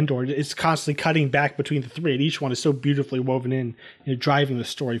people on Endor. It's constantly cutting back between the three, and each one is so beautifully woven in, driving the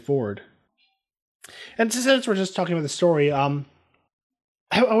story forward. And since we're just talking about the story, I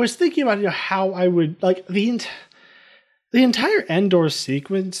was thinking about how I would like the entire Endor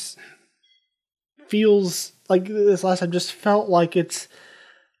sequence feels like this last time just felt like it's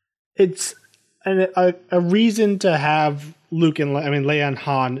a reason to have Luke and Leia and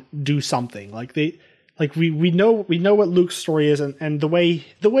Han do something. We know what Luke's story is, and the way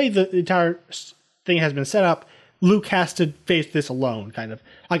the entire thing has been set up, Luke has to face this alone, kind of.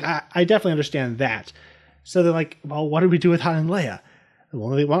 Like, I definitely understand that. So they're like, well, what do we do with Han and Leia?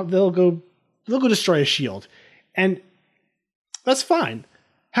 Well, they'll go destroy a shield, and that's fine.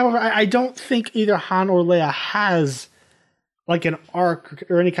 However, I don't think either Han or Leia has like an arc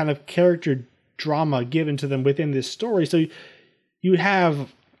or any kind of character drama given to them within this story. So you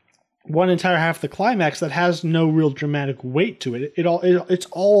have one entire half of the climax that has no real dramatic weight to it. It's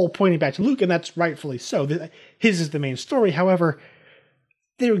all pointing back to Luke, and that's rightfully so. His is the main story. However,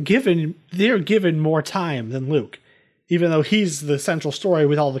 they're given more time than Luke, even though he's the central story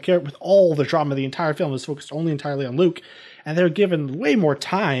with all the drama. The entire film is focused only entirely on Luke, and they're given way more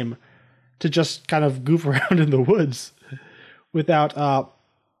time to just kind of goof around in the woods without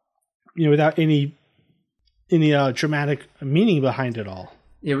without any dramatic meaning behind it all.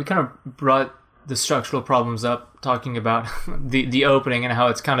 Yeah, we kind of brought the structural problems up, talking about the opening and how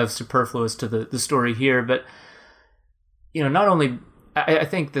it's kind of superfluous to the story here. But, not only, I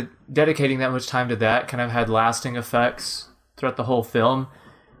think that dedicating that much time to that kind of had lasting effects throughout the whole film.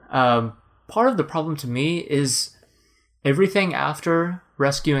 Part of the problem to me is everything after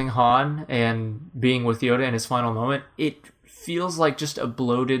rescuing Han and being with Yoda in his final moment, it feels like just a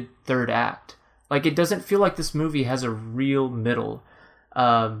bloated third act. Like, it doesn't feel like this movie has a real middle.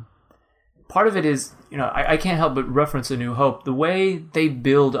 Part of it is, I can't help but reference A New Hope. The way they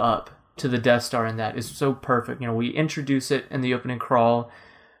build up to the Death Star in that is so perfect. We introduce it in the opening crawl.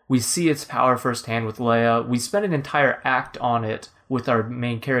 We see its power firsthand with Leia. We spend an entire act on it with our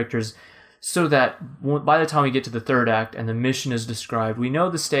main characters so that by the time we get to the third act and the mission is described, we know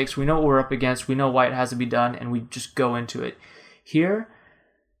the stakes, we know what we're up against, we know why it has to be done, and we just go into it. Here,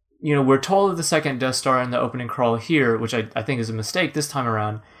 we're told of the second Death Star in the opening crawl here, which I think is a mistake this time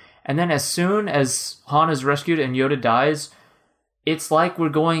around. And then as soon as Han is rescued and Yoda dies, it's like we're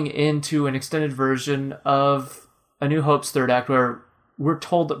going into an extended version of A New Hope's third act where we're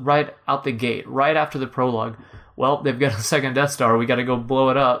told right out the gate, right after the prologue, well, they've got a second Death Star, we got to go blow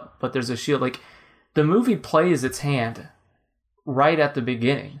it up, but there's a shield. Like, the movie plays its hand right at the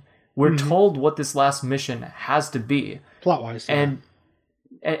beginning. We're told what this last mission has to be. Plot-wise. Yeah.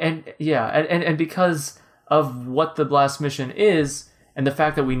 And because of what the last mission is, and the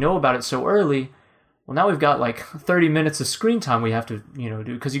fact that we know about it so early, well, now we've got like 30 minutes of screen time we have to,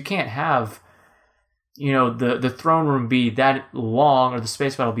 do, because you can't have, the throne room be that long or the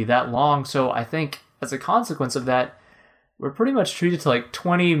space battle be that long. So I think as a consequence of that, we're pretty much treated to like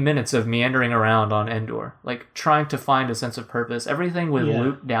 20 minutes of meandering around on Endor, like trying to find a sense of purpose. Everything with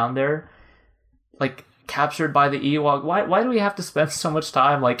Luke down there, like captured by the Ewok. Why do we have to spend so much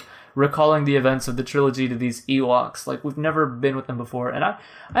time like recalling the events of the trilogy to these Ewoks? Like, we've never been with them before. And I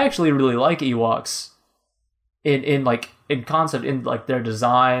actually really like Ewoks in concept, in like their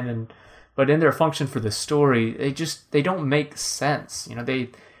design, but in their function for the story, they don't make sense.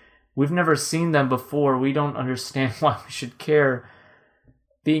 We've never seen them before. We don't understand why we should care.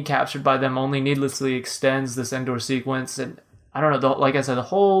 Being captured by them only needlessly extends this Endor sequence. And I don't know, like I said, the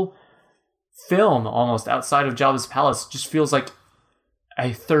whole film, almost outside of Jabba's palace, just feels like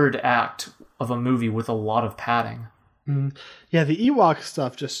a third act of a movie with a lot of padding. Yeah, the Ewok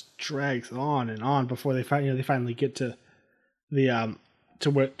stuff just drags on and on before they finally get to the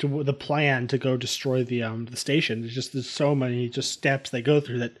the plan to go destroy the station. There's so many just steps they go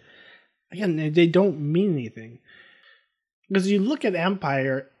through that, again, they don't mean anything. Because you look at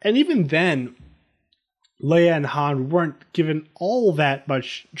Empire, and even then, Leia and Han weren't given all that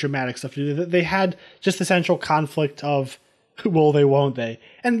much dramatic stuff to do. They had just the central conflict of will they, won't they?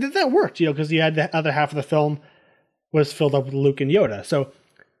 And that worked, because you had the other half of the film was filled up with Luke and Yoda. So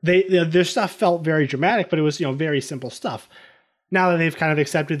their stuff felt very dramatic, but it was, very simple stuff. Now that they've kind of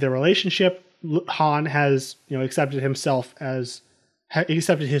accepted their relationship, Han has, accepted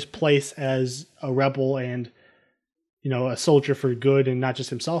his place as a rebel and, a soldier for good and not just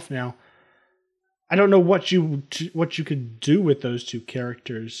himself now. I don't know what you could do with those two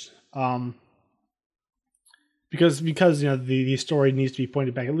characters. Because the story needs to be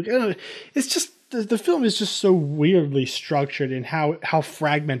pointed back. It's just the film is just so weirdly structured, and how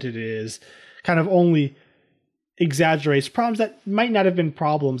fragmented it is kind of only exaggerates problems that might not have been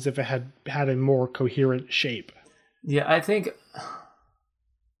problems if it had a more coherent shape. Yeah, I think,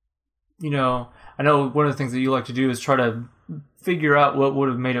 I know one of the things that you like to do is try to figure out what would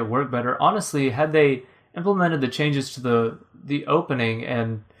have made it work better. Honestly, had they implemented the changes to the opening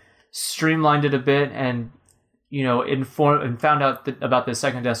and streamlined it a bit and, informed and found out about the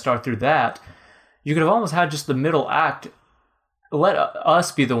second Death Star through that, you could have almost had just the middle act let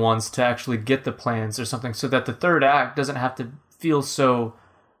us be the ones to actually get the plans or something, so that the third act doesn't have to feel so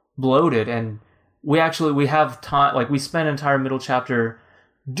bloated, and we have time, like we spend an entire middle chapter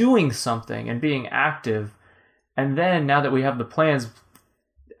doing something and being active, and then now that we have the plans,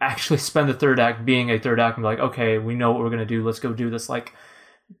 actually spend the third act being a third act and be like, okay, we know what we're going to do, let's go do this. Like,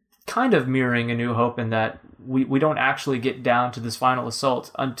 kind of mirroring A New Hope in that we don't actually get down to this final assault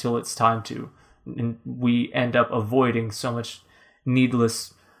until it's time to, and we end up avoiding so much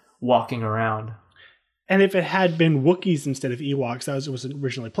needless walking around. And if it had been Wookiees instead of Ewoks, as was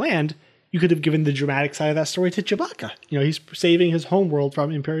originally planned, you could have given the dramatic side of that story to Chewbacca. He's saving his homeworld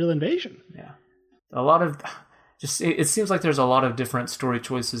from Imperial invasion. Yeah. A lot of, it seems like there's a lot of different story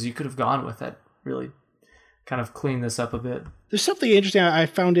choices you could have gone with that really kind of clean this up a bit. There's something interesting I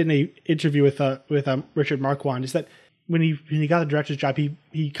found in an interview with Richard Marquand, is that when he got the director's job,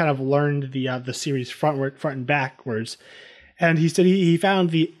 he kind of learned the series front and backwards, and he said he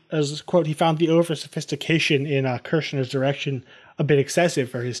found the over sophistication in Kirshner's direction a bit excessive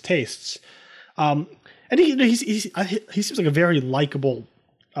for his tastes, and he seems like a very likable,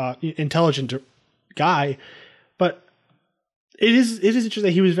 intelligent guy, but it is interesting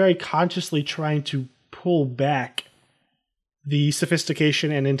that he was very consciously trying to pull back the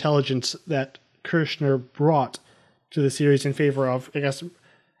sophistication and intelligence that Kirshner brought to the series in favor of, I guess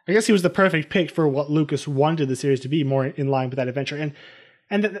he was the perfect pick for what Lucas wanted the series to be, more in line with that adventure.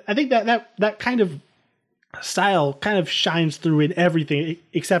 And I think that kind of style kind of shines through in everything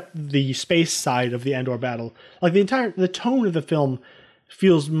except the space side of the Endor battle. Like the tone of the film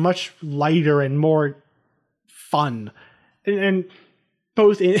feels much lighter and more fun, and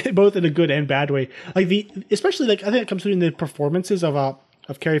both in a good and bad way. Especially I think it comes through in the performances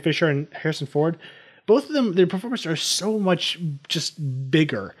of Carrie Fisher and Harrison Ford. Both of them, their performances are so much just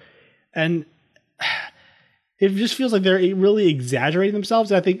bigger, and it just feels like they're really exaggerating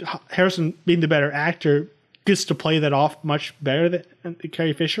themselves. And I think Harrison, being the better actor, gets to play that off much better than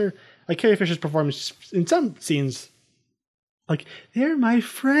Carrie Fisher. Like Carrie Fisher's performance in some scenes, like they're my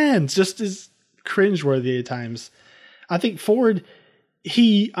friends, just as cringeworthy at times. I think Ford,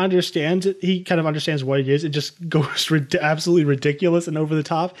 he understands it. He kind of understands what it is. It just goes absolutely ridiculous and over the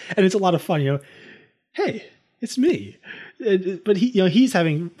top, and it's a lot of fun. Hey, it's me. But he's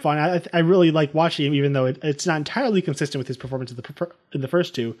having fun. I really like watching him, even though it's not entirely consistent with his performance in the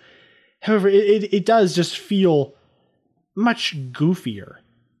first two. However, it does just feel much goofier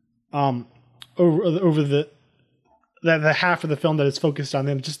over the half of the film that is focused on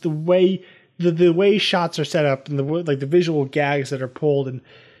them. Just the way shots are set up and the visual gags that are pulled and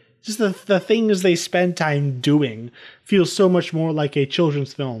just the things they spend time doing feels so much more like a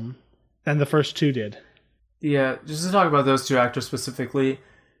children's film than the first two did. Yeah, just to talk about those two actors specifically,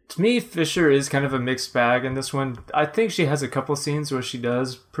 to me, Fisher is kind of a mixed bag in this one. I think she has a couple scenes where she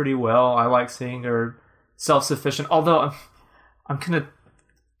does pretty well. I like seeing her self-sufficient, although I'm going to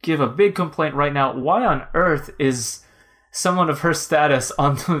give a big complaint right now. Why on earth is someone of her status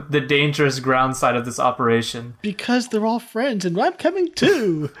on the dangerous ground side of this operation? Because they're all friends, and I'm coming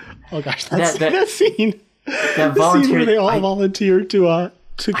too. Oh gosh, that scene. That scene where they all volunteer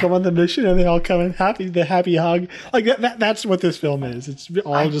to come on the mission, and they all come in the happy hug. Like that's what this film is. It's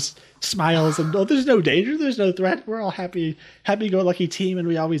all just smiles and there's no danger, there's no threat. We're all happy-go-lucky team, and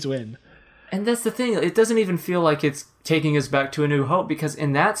we always win. And that's the thing. It doesn't even feel like it's taking us back to A New Hope, because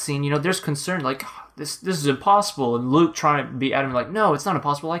in that scene, there's concern like this is impossible, and Luke trying to be adamant like, no, it's not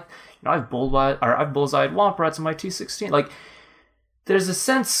impossible. Like, I've bullseyed Womp Rats in my T-16. Like, there's a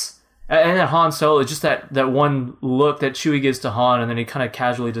sense. And then Han Solo, just that one look that Chewie gives to Han, and then he kind of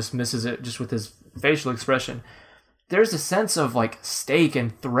casually dismisses it just with his facial expression. There's a sense of like stake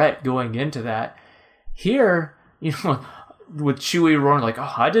and threat going into that. Here, with Chewie roaring like,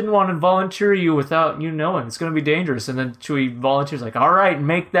 "Oh, I didn't want to volunteer you without you knowing. It's going to be dangerous." And then Chewie volunteers like, "All right,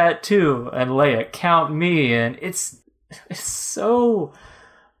 make that too." And Leia, "Count me in." It's so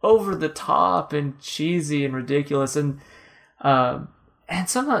over the top and cheesy and ridiculous, and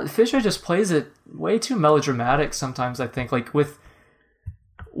sometimes Fisher just plays it way too melodramatic sometimes, I think. Like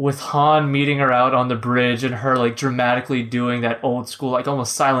with Han meeting her out on the bridge and her like dramatically doing that old school, like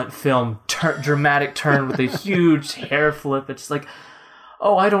almost silent film dramatic turn with a huge hair flip. It's like,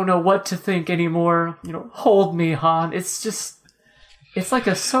 oh, I don't know what to think anymore. Hold me, Han. It's like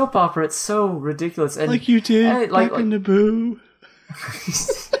a soap opera. It's so ridiculous. And like you did back in Naboo.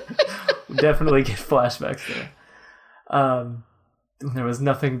 Definitely get flashbacks there. There was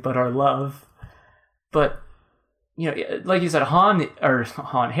nothing but our love. But, like you said,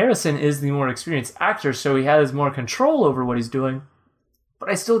 Harrison is the more experienced actor, so he has more control over what he's doing. But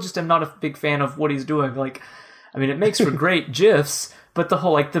I still just am not a big fan of what he's doing. Like, I mean, it makes for great GIFs, but the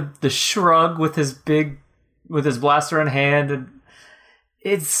whole, like, the shrug with his blaster in hand, and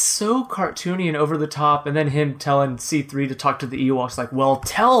it's so cartoony and over the top, and then him telling C3 to talk to the Ewoks, like, well,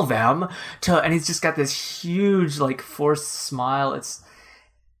 tell them to, and he's just got this huge, like, forced smile. It's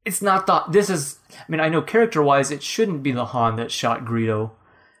not I know character-wise, it shouldn't be the Han that shot Greedo,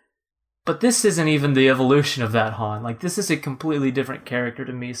 but this isn't even the evolution of that Han. Like, this is a completely different character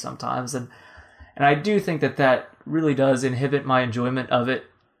to me sometimes, and I do think that really does inhibit my enjoyment of it,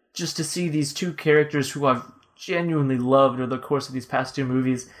 just to see these two characters who I've genuinely loved over the course of these past two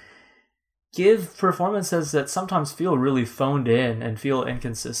movies give performances that sometimes feel really phoned in and feel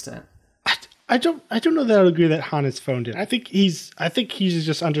inconsistent. I don't know that I would agree that Han is phoned in. I think he's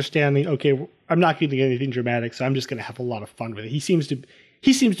just understanding, okay, I'm not going to get anything dramatic, so I'm just going to have a lot of fun with it. He seems to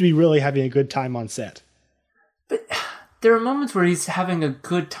be really having a good time on set. But there are moments where he's having a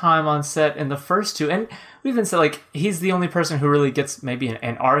good time on set in the first two, and we even said like he's the only person who really gets maybe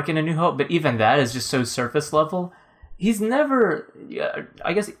an arc in A New Hope, but even that is just so surface level. He's never,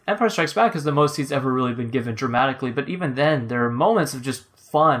 I guess Empire Strikes Back is the most he's ever really been given dramatically, but even then there are moments of just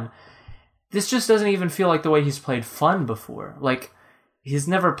fun. This just doesn't even feel like the way he's played fun before. Like, he's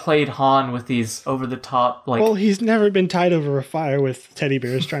never played Han with these over the top like. Well, he's never been tied over a fire with teddy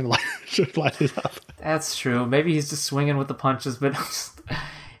bears trying to light it up. That's true. Maybe he's just swinging with the punches, but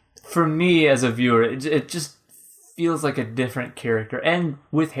for me as a viewer, it just feels like a different character. And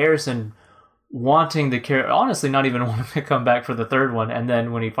with Harrison wanting the character, honestly, not even wanting to come back for the third one, and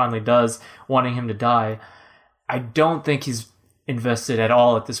then when he finally does, wanting him to die, I don't think he's invested at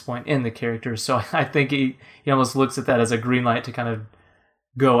all at this point in the character. So I think he almost looks at that as a green light to kind of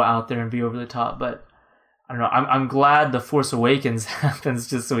go out there and be over the top. But I don't know. I'm glad The Force Awakens happens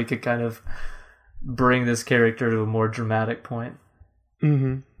just so we could kind of bring this character to a more dramatic point.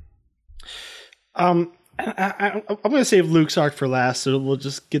 Mm-hmm. I'm going to save Luke's arc for last, so we'll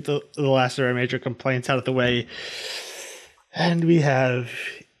just get the last of our major complaints out of the way. And we have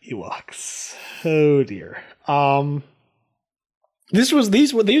Ewoks. Oh dear. These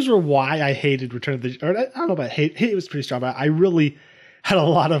were why I hated Return of the. Or I don't know about hate. Hate was pretty strong, but I really had a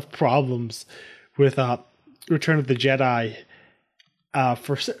lot of problems with Return of the Jedi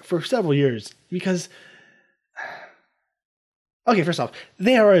for several years because. Okay, first off,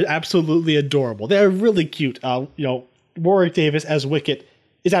 they are absolutely adorable. They are really cute. Warwick Davis as Wicket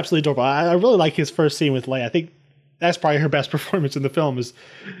is absolutely adorable. I really like his first scene with Leia. I think that's probably her best performance in the film is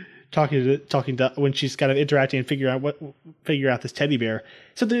talking to when she's kind of interacting and figure out this teddy bear.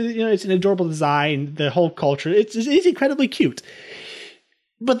 So it's an adorable design. The whole culture, it's incredibly cute.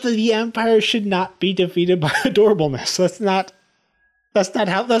 But the Empire should not be defeated by adorableness. That's not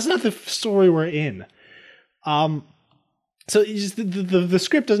the story we're in. So the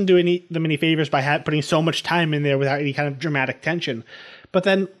script doesn't do them any favors by putting so much time in there without any kind of dramatic tension. But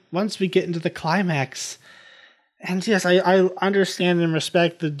then once we get into the climax, and yes, I understand and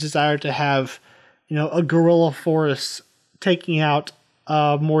respect the desire to have, a guerrilla force taking out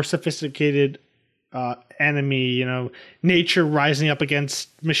a more sophisticated enemy, nature rising up against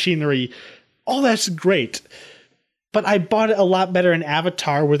machinery. All that's great. But I bought it a lot better in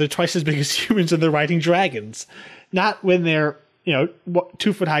Avatar, where they're twice as big as humans and they're riding dragons. Not when they're,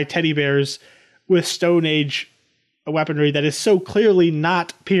 2-foot-high teddy bears with Stone Age weaponry that is so clearly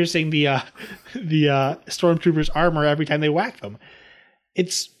not piercing the stormtroopers' armor every time they whack them.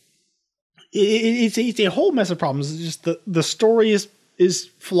 It's a whole mess of problems. It's just the story is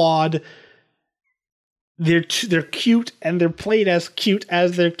flawed. They're cute and they're played as cute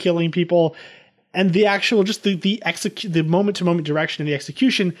as they're killing people, and the actual just the moment to moment direction and the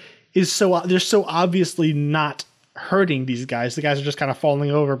execution is they're so obviously not hurting these guys. The guys are just kind of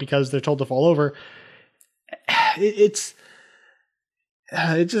falling over because they're told to fall over. It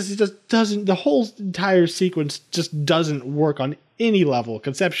just doesn't. The whole entire sequence just doesn't work on any level,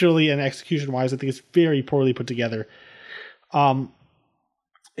 conceptually and execution wise. I think it's very poorly put together. And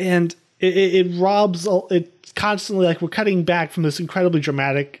it robs. It's constantly like we're cutting back from this incredibly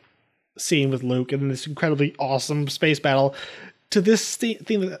dramatic scene with Luke and then this incredibly awesome space battle to this thing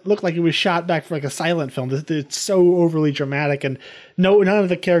that looked like it was shot back for like a silent film. It's so overly dramatic, and none of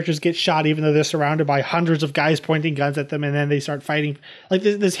the characters get shot, even though they're surrounded by hundreds of guys pointing guns at them, and then they start fighting. Like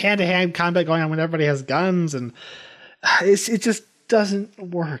this hand-to-hand combat going on when everybody has guns, and it just doesn't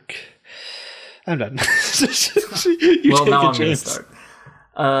work. I'm done. Well, now I'm going to start.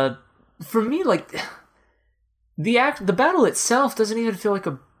 For me, like the battle itself doesn't even feel like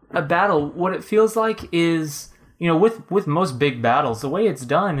a battle. What it feels like is, with most big battles, the way it's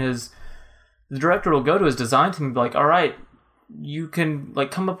done is the director will go to his design team and be like, all right, you can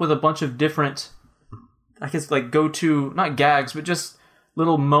like come up with a bunch of different, I guess, like go to, not gags, but just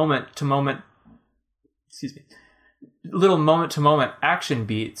little moment to moment action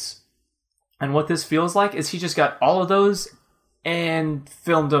beats. And what this feels like is he just got all of those and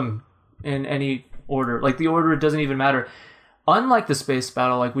filmed them in any order. Like the order, it doesn't even matter. Unlike the space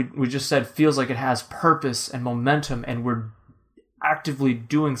battle, like we just said, feels like it has purpose and momentum and we're actively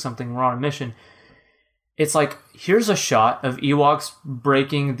doing something, we're on a mission. It's like, here's a shot of Ewoks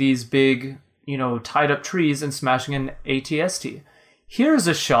breaking these big, tied up trees and smashing an AT-ST. Here's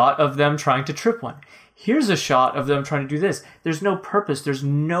a shot of them trying to trip one. Here's a shot of them trying to do this. There's no purpose. There's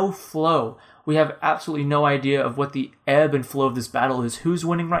no flow. We have absolutely no idea of what the ebb and flow of this battle is. Who's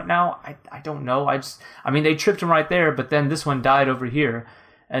winning right now? I don't know. They tripped him right there, but then this one died over here.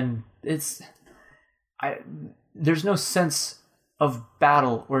 And there's no sense of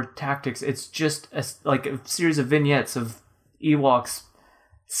battle or tactics. It's just like a series of vignettes of Ewoks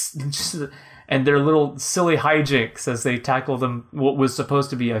and their little silly hijinks as they tackle them what was supposed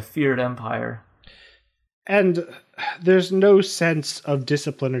to be a feared empire. And there's no sense of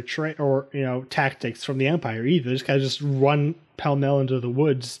discipline or tactics from the Empire either. They just kind of just run pell-mell into the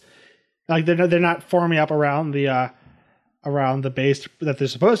woods. Like they're not forming up around the base that they're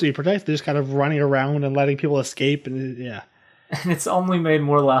supposed to be protected. They're just kind of running around and letting people escape. And yeah, and it's only made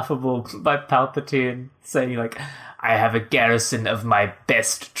more laughable by Palpatine saying like, "I have a garrison of my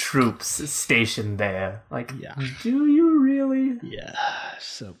best troops stationed there." Like, yeah. Do you really? Yeah.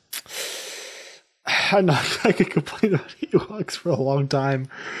 So. I could complain about Ewoks for a long time,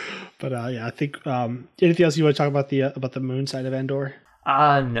 but yeah, I think anything else you want to talk about the moon side of Endor?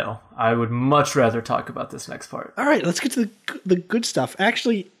 No, I would much rather talk about this next part. All right, let's get to the good stuff.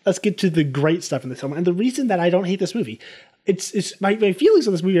 Actually, let's get to the great stuff in this film. And the reason that I don't hate this movie, it's my feelings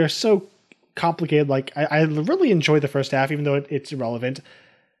on this movie are so complicated. Like I really enjoy the first half, even though it's irrelevant.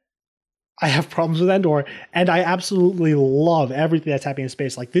 I have problems with Endor, and I absolutely love everything that's happening in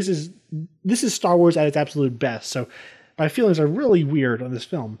space. Like this is Star Wars at its absolute best. So my feelings are really weird on this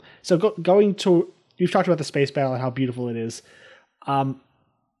film. So going to, you've talked about the space battle and how beautiful it is, but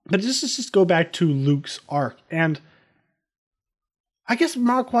let's just go back to Luke's arc. And I guess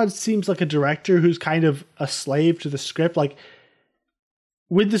Marquand seems like a director who's kind of a slave to the script. Like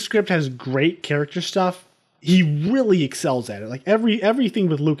when the script has great character stuff, he really excels at it. Like everything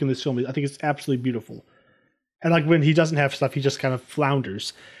with Luke in this film, I think it's absolutely beautiful. And like when he doesn't have stuff, he just kind of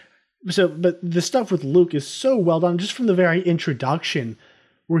flounders. So, but the stuff with Luke is so well done, just from the very introduction,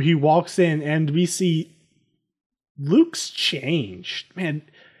 where he walks in and we see Luke's changed, man.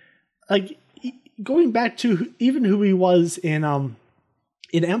 Like going back to even who he was in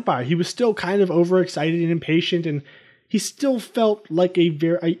Empire, he was still kind of overexcited and impatient, and he still felt like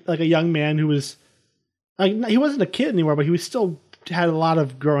a young man who was. Like, he wasn't a kid anymore, but he was still had a lot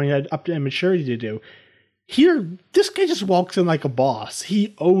of growing up and maturity to do. Here, this guy just walks in like a boss.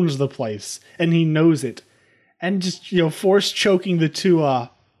 He owns the place, and he knows it. And just, force choking the two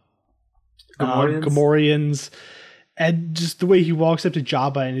Gamorreans. And just the way he walks up to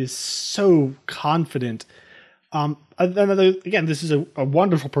Jabba and is so confident. Again, this is a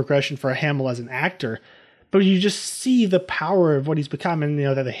wonderful progression for Hamill as an actor. But you just see the power of what he's become, and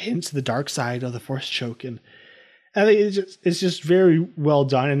the hints of the dark side of the Force choke, and I think it's just very well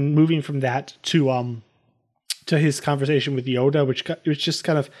done. And moving from that to his conversation with Yoda, which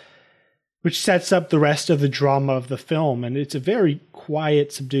sets up the rest of the drama of the film, and it's a very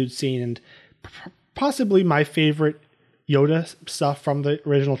quiet, subdued scene, and possibly my favorite Yoda stuff from the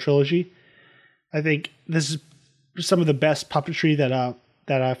original trilogy. I think this is some of the best puppetry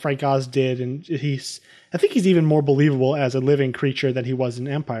that Frank Oz did, and I think he's even more believable as a living creature than he was in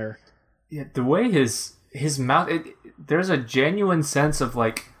Empire. Yeah, the way his mouth, there's a genuine sense of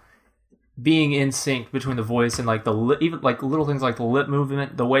like being in sync between the voice and like even like little things like the lip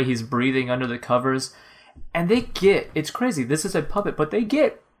movement, the way he's breathing under the covers, and it's crazy. This is a puppet, but they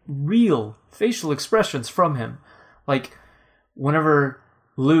get real facial expressions from him. Like whenever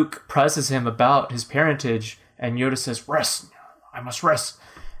Luke presses him about his parentage, and Yoda says, "Rest, I must rest,"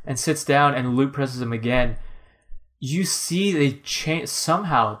 and sits down, and Luke presses him again. You see they change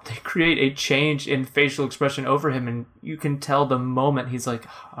somehow. They create a change in facial expression over him, and you can tell the moment he's like,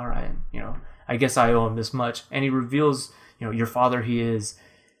 "All right, I guess I owe him this much," and he reveals, your father he is.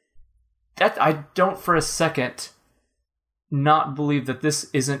 That I don't for a second not believe that this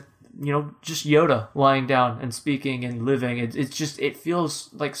isn't, just Yoda lying down and speaking and living. It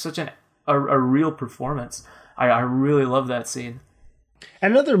feels like such a real performance. I really love that scene.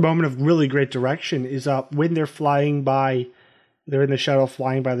 Another moment of really great direction is when they're in the shuttle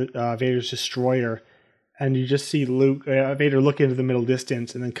flying by the Vader's destroyer, and you just see Vader look into the middle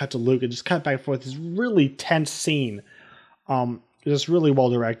distance, and then cut to Luke, and just cut back and forth. This really tense scene, just really well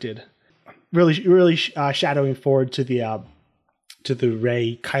directed. Really shadowing forward to the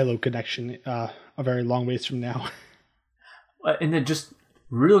Rey Kylo connection a very long ways from now. And then just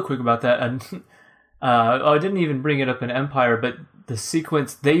real quick about that, and I didn't even bring it up in Empire, but the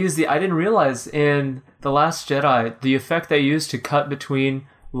sequence they use I didn't realize in The Last Jedi, the effect they use to cut between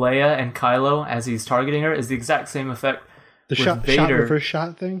Leia and Kylo as he's targeting her is the exact same effect. The shot reverse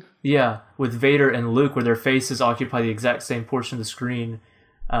shot thing? Yeah, with Vader and Luke, where their faces occupy the exact same portion of the screen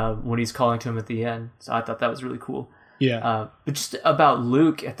when he's calling to him at the end. So I thought that was really cool. Yeah. But just about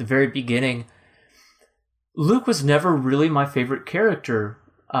Luke at the very beginning, Luke was never really my favorite character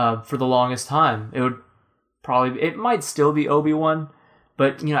for the longest time. It might still be Obi-Wan,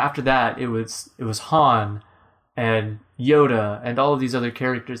 but after that it was Han, and Yoda and all of these other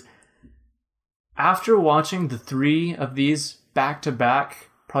characters. After watching the 3 of these back to back,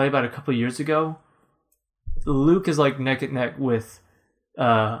 probably about a couple years ago, Luke is like neck and neck with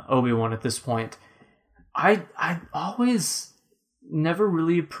Obi-Wan at this point. I always never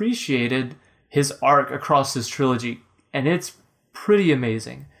really appreciated his arc across this trilogy, and it's pretty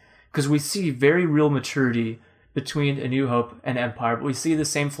amazing because we see very real maturity between A New Hope and Empire, but we see the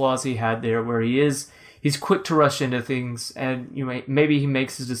same flaws he had there, where he's quick to rush into things, and maybe he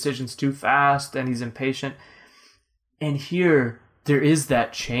makes his decisions too fast, and he's impatient. And here, there is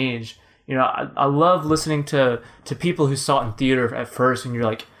that change. I love listening to people who saw it in theater at first, and you're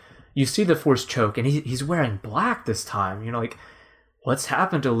like, you see the Force choke, and he's wearing black this time. Like, what's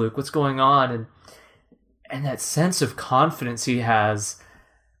happened to Luke? What's going on? And that sense of confidence he has,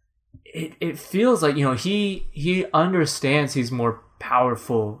 it feels like, he understands he's more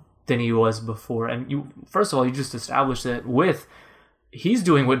powerful than he was before. And first of all, you just established that he's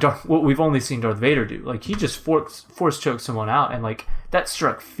doing what we've only seen Darth Vader do. Like, he just force choked someone out, and like that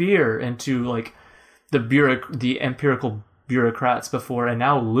struck fear into like the empirical bureaucrats before, and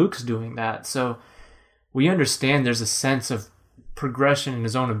now Luke's doing that. So we understand there's a sense of progression in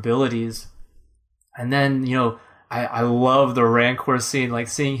his own abilities. And then, I love the Rancor scene, like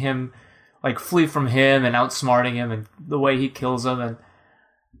seeing him like flee from him and outsmarting him, and the way he kills him,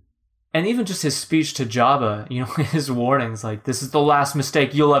 and even just his speech to Jabba, his warnings, like, this is the last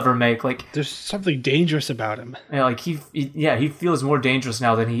mistake you'll ever make. Like, there's something dangerous about him. Like he feels more dangerous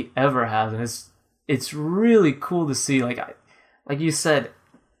now than he ever has, and it's really cool to see. Like you said,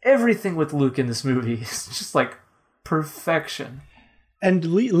 everything with Luke in this movie is just like perfection. And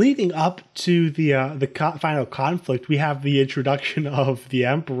leading up to the final conflict, we have the introduction of the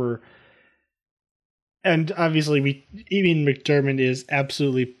Emperor. And obviously, Ian McDiarmid is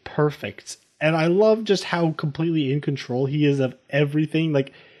absolutely perfect. And I love just how completely in control he is of everything.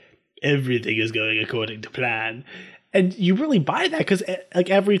 Like, everything is going according to plan. And you really buy that, because like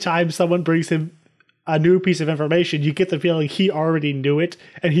every time someone brings him a new piece of information, you get the feeling he already knew it,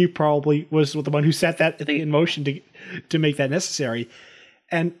 and he probably was the one who set that thing in motion to make that necessary.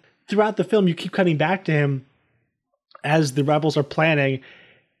 And throughout the film, you keep cutting back to him as the rebels are planning,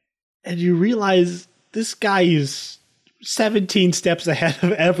 and you realize this guy is 17 steps ahead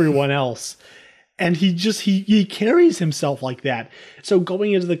of everyone else. And he carries himself like that. So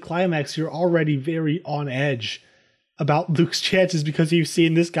going into the climax, you're already very on edge about Luke's chances, because you've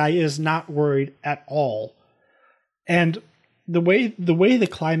seen this guy is not worried at all. And the way the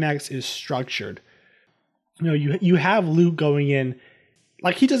climax is structured, you have Luke going in,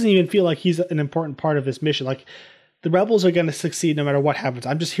 like, he doesn't even feel like he's an important part of this mission. Like, the rebels are going to succeed no matter what happens.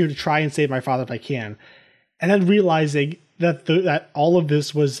 I'm just here to try and save my father if I can. And then realizing that all of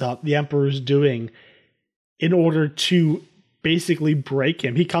this was the Emperor's doing in order to basically break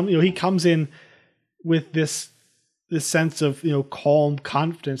him. He comes in with this sense of calm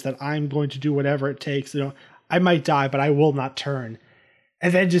confidence that I'm going to do whatever it takes. I might die, but I will not turn.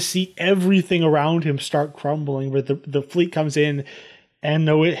 And then just see everything around him start crumbling, where the fleet comes in, and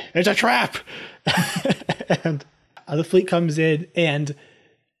it's a trap. And the fleet comes in, and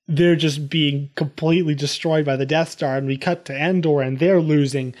they're just being completely destroyed by the Death Star. And we cut to Endor, and they're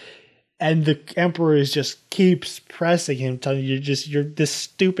losing. And the Emperor just keeps pressing him, telling you you're this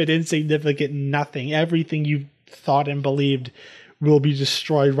stupid, insignificant nothing. Everything you thought and believed will be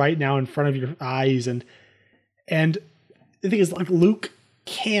destroyed right now in front of your eyes. And the thing is, like, Luke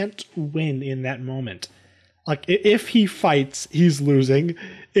can't win in that moment. Like, if he fights, he's losing.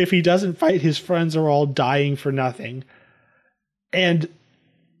 If he doesn't fight, his friends are all dying for nothing. And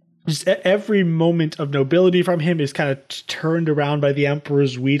just every moment of nobility from him is kind of turned around by the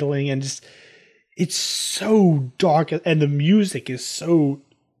Emperor's wheedling, and just, it's so dark, and the music is so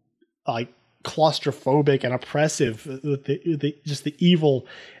like claustrophobic and oppressive. Just the evil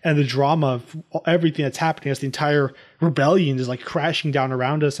and the drama of everything that's happening as the entire rebellion is like crashing down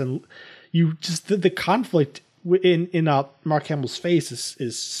around us, and you just the conflict in Mark Hamill's face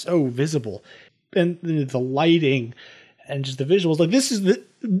is so visible, and the lighting and just the visuals. Like, this is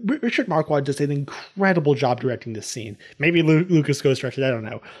Richard Marquardt does an incredible job directing this scene. Maybe Lucas Ghost directed, I don't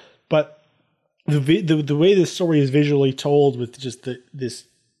know, but the way this story is visually told, with just this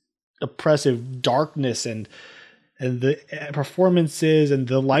oppressive darkness and the performances and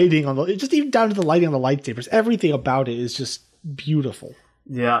the lighting just even down to the lighting on the lightsabers, everything about it is just beautiful.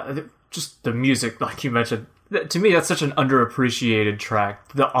 Yeah, just the music, like you mentioned, to me that's such an underappreciated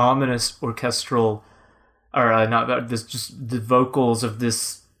track. The ominous orchestral, or not about this, just the vocals of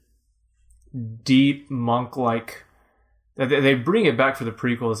this deep monk-like. They bring it back for the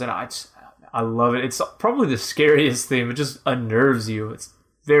prequels, and I love it. It's probably the scariest theme. It just unnerves you. It's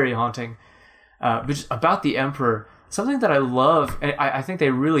very haunting. But just about the Emperor, something that I love, and I think they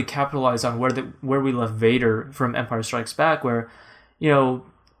really capitalize on where we left Vader from Empire Strikes Back, where,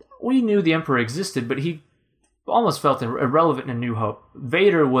 we knew the Emperor existed, but he almost felt irrelevant in A New Hope.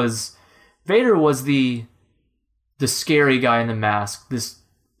 Vader was the scary guy in the mask, this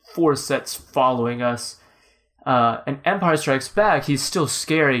force that's following us. And Empire Strikes Back, he's still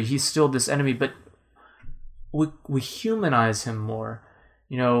scary, he's still this enemy, but we humanize him more.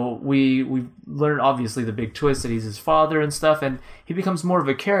 We learn obviously the big twist that he's his father and stuff, and he becomes more of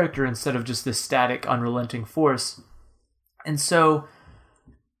a character instead of just this static, unrelenting force. And so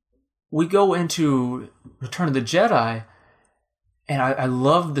we go into Return of the Jedi, and I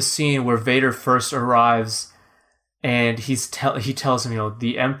love the scene where Vader first arrives, and he tells him,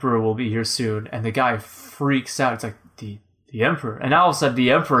 the Emperor will be here soon, and the guy freaks out. It's like, the Emperor, and now all of a sudden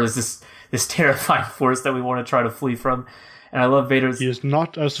the Emperor is this terrifying force that we want to try to flee from. And I love Vader's... He is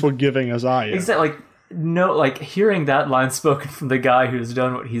not as forgiving as I am. Exactly. Hearing that line spoken from the guy who's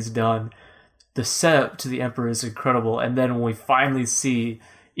done what he's done, the setup to the Emperor is incredible. And then when we finally see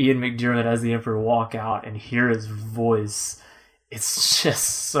Ian McDiarmid as the Emperor walk out and hear his voice, it's just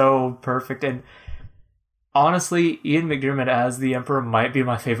so perfect. And honestly, Ian McDiarmid as the Emperor might be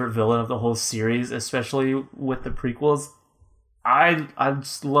my favorite villain of the whole series, especially with the prequels. I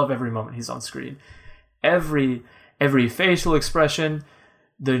just love every moment he's on screen. Every facial expression,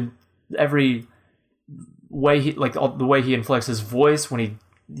 every way the way he inflects his voice when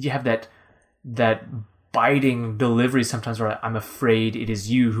you have that biting delivery sometimes where I'm afraid it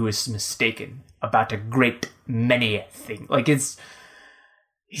is you who is mistaken about a great many thing.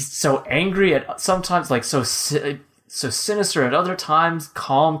 He's so angry at sometimes, so sinister at other times,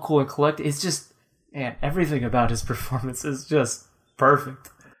 calm, cool, and collected. It's just, man, everything about his performance is just perfect.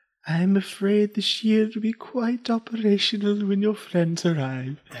 I'm afraid the shield will be quite operational when your friends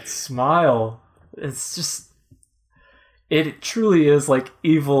arrive. That smile. It's just... It truly is like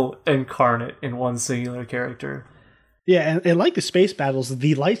evil incarnate in one singular character. Yeah, and like the space battles,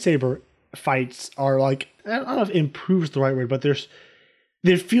 the lightsaber fights are I don't know if improves the right word, but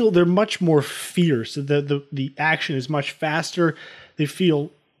they're much more fierce. The action is much faster. They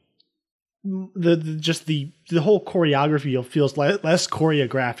feel... the whole choreography feels less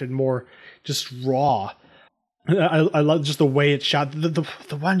choreographed and more just raw. I love just the way it's shot.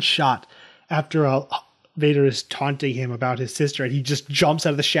 The one shot after Vader is taunting him about his sister, and he just jumps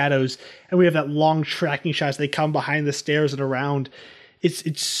out of the shadows, and we have that long tracking shot as they come behind the stairs and around.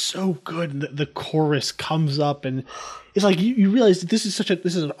 It's so good. And the chorus comes up, and it's like you realize that this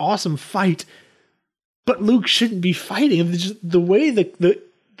is an awesome fight, but Luke shouldn't be fighting. Just the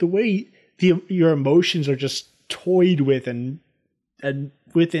way your emotions are just toyed with and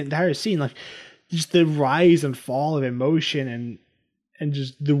with the entire scene, just the rise and fall of emotion and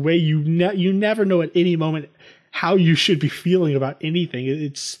just the way you never know at any moment how you should be feeling about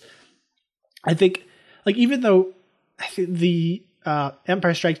anything. I think even though I think the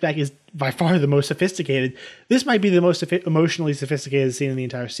Empire Strikes Back is by far the most sophisticated, this might be the most emotionally sophisticated scene in the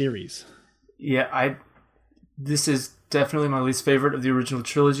entire series. Yeah, this is definitely my least favorite of the original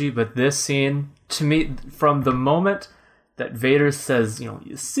trilogy, but this scene, to me, from the moment that Vader says, your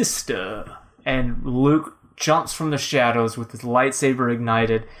sister, and Luke jumps from the shadows with his lightsaber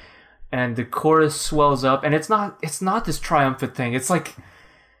ignited, and the chorus swells up, and it's not this triumphant thing. It's like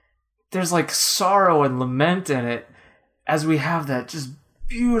there's sorrow and lament in it as we have that just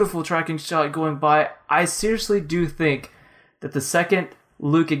beautiful tracking shot going by. I seriously do think that the second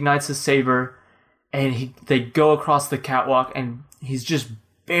Luke ignites his saber and they go across the catwalk, and he's just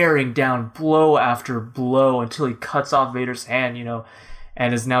bearing down blow after blow until he cuts off Vader's hand,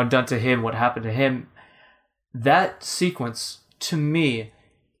 and is now done to him what happened to him. That sequence, to me,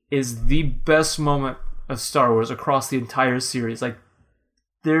 is the best moment of Star Wars across the entire series.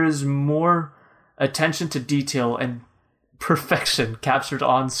 There is more attention to detail and perfection captured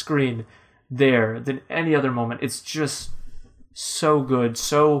on screen there than any other moment. It's just so good,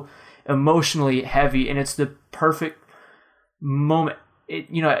 so emotionally heavy, and it's the perfect moment.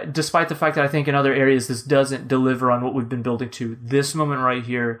 Despite the fact that I think in other areas this doesn't deliver on what we've been building to, this moment right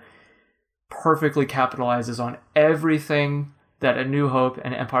here perfectly capitalizes on everything that A New Hope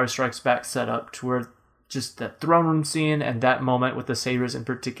and Empire Strikes Back set up, to where just that throne room scene and that moment with the sabers in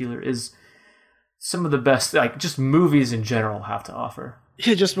particular is some of the best just movies in general have to offer.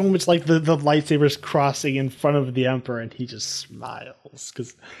 Yeah, just moments like the lightsabers crossing in front of the Emperor, and he just smiles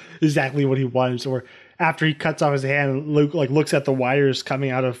because exactly what he wants. Or after he cuts off his hand, Luke looks at the wires coming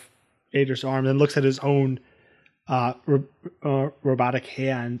out of Vader's arm, and looks at his own robotic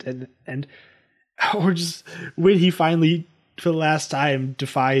hand, and or just when he finally for the last time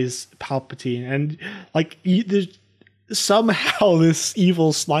defies Palpatine, and like somehow this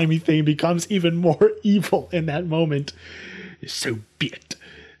evil slimy thing becomes even more evil in that moment. So be it.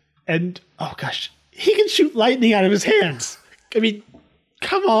 And oh gosh, he can shoot lightning out of his hands. I mean,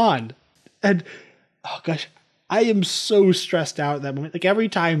 come on. And oh gosh, I am so stressed out at that moment. Like every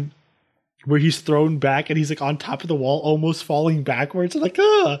time where he's thrown back and he's like on top of the wall, almost falling backwards. I'm like,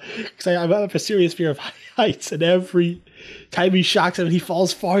 because I have a serious fear of heights. And every time he shocks him, he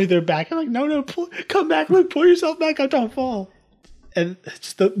falls farther back. I'm like, no, come back, Luke, pull yourself back up, don't fall. And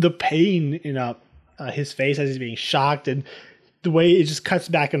it's the pain in his face as he's being shocked, and the way it just cuts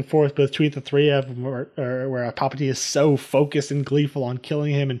back and forth between the three of them, where Palpatine is so focused and gleeful on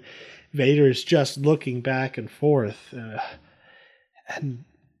killing him, and Vader is just looking back and forth. And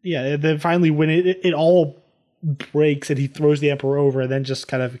yeah, then finally when it all breaks and he throws the Emperor over, and then just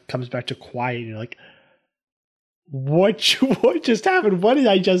kind of comes back to quiet, and you're like, what just happened? What did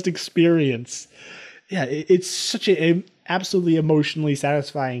I just experience? Yeah, it's such an absolutely emotionally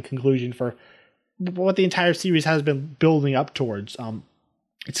satisfying conclusion for what the entire series has been building up towards.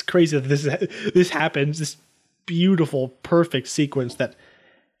 It's crazy that this happens, this beautiful, perfect sequence that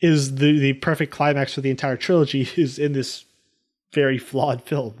is the perfect climax for the entire trilogy is in this very flawed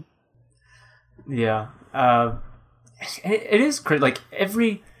film. Yeah. It is great. Like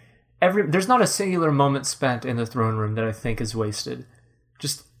every there's not a singular moment spent in the throne room that I think is wasted.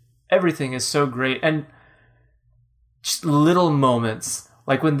 Just everything is so great, and just little moments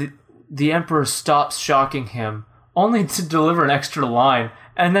like when the Emperor stops shocking him only to deliver an extra line,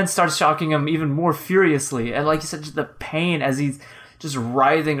 and then starts shocking him even more furiously, and like you said, just the pain as he's just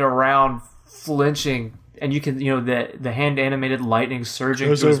writhing around, flinching, and you can the hand animated lightning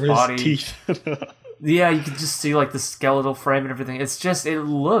surging through his body. His teeth. Yeah, you can just see like the skeletal frame and everything. It's just, it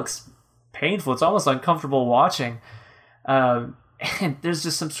looks painful. It's almost uncomfortable watching. And there's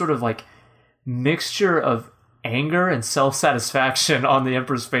just some sort of like mixture of anger and self-satisfaction on the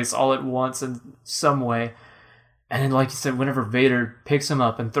Emperor's face all at once in some way. And then, like you said, whenever Vader picks him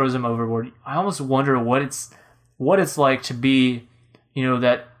up and throws him overboard, I almost wonder what it's like to be,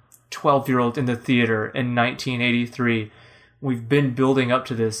 that 12-year-old in the theater in 1983. We've been building up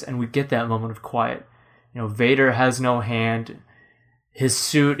to this, and we get that moment of quiet. Vader has no hand. His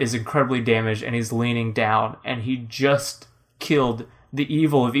suit is incredibly damaged, and he's leaning down, and he just killed the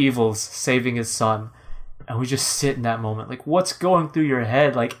evil of evils, saving his son. And we just sit in that moment. Like, what's going through your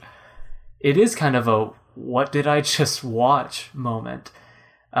head? Like, it is kind of a, what did I just watch moment?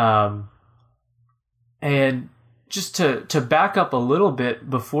 And just to back up a little bit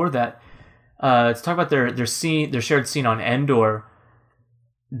before that, to talk about their shared scene on Endor,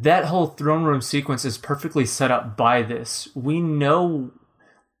 that whole throne room sequence is perfectly set up by this. We know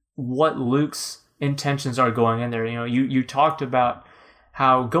what Luke's intentions are going in there. You talked about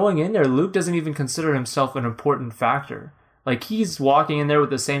how going in there, Luke doesn't even consider himself an important factor. Like, he's walking in there with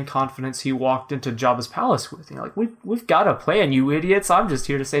the same confidence he walked into Jabba's palace with. Like, we've got a plan, you idiots. I'm just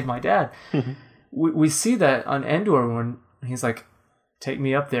here to save my dad. We see that on Endor when he's like, take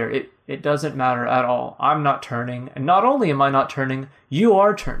me up there. It doesn't matter at all. I'm not turning. And not only am I not turning, you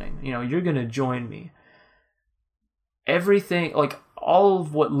are turning. You're going to join me. Everything, like all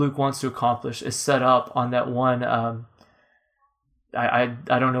of what Luke wants to accomplish is set up on that one, I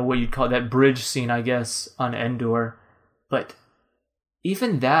don't know what you'd call it, that bridge scene, I guess, on Endor. But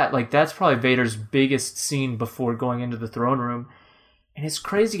even that, like, that's probably Vader's biggest scene before going into the throne room. And it's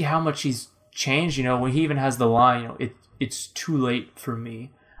crazy how much he's changed, when he even has the line, it's too late for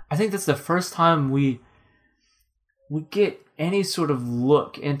me. I think that's the first time we get any sort of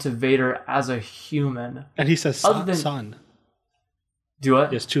look into Vader as a human. And he says, son. Do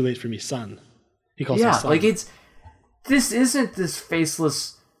what? It's too late for me, son. He calls him son. Like this isn't this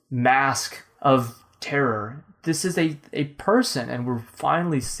faceless mask of terror. This is a person, and we're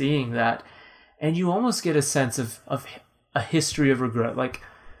finally seeing that. And you almost get a sense of a history of regret, like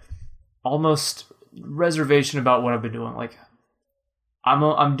almost reservation about what I've been doing. Like,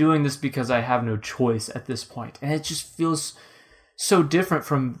 I'm doing this because I have no choice at this point, and it just feels so different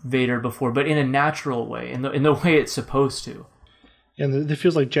from Vader before, but in a natural way, in the way it's supposed to. And there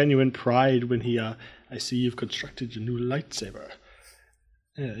feels like genuine pride when he, I see you've constructed your new lightsaber.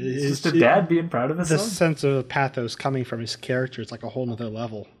 Yeah, it's just a dad being proud of his son. The sense of pathos coming from his character is like a whole nother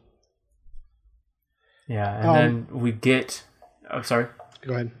level. Yeah, and then we get... Oh, sorry.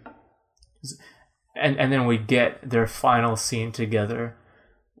 Go ahead. And then we get their final scene together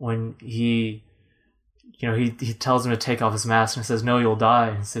when he tells him to take off his mask and says, "No, you'll die."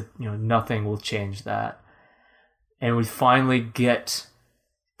 And he said, "Nothing will change that." and we finally get,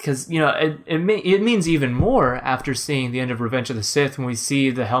 because it means even more after seeing the end of Revenge of the Sith, when we see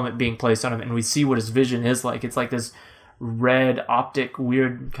the helmet being placed on him and we see what his vision is like. It's like this red optic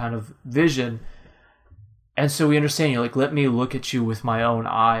weird kind of vision, and so we understand, you're like, let me look at you with my own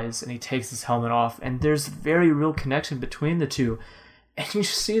eyes, and he takes his helmet off, and there's a very real connection between the two, and you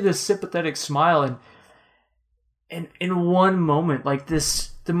see this sympathetic smile, and in one moment, like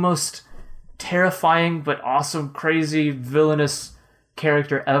this, the most terrifying but awesome, crazy, villainous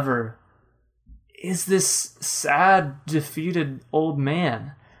character ever is this sad, defeated old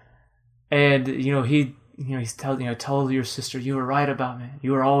man. And he's telling, tell your sister you were right about me.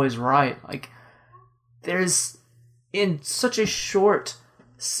 You were always right. Like, there's, in such a short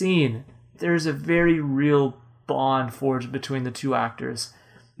scene, there's a very real bond forged between the two actors.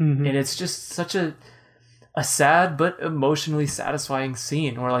 And it's just such a sad but emotionally satisfying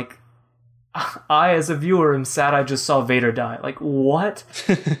scene where, like, I, as a viewer, am sad I just saw Vader die. Like, what?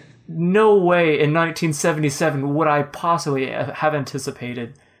 No way in 1977 would I possibly have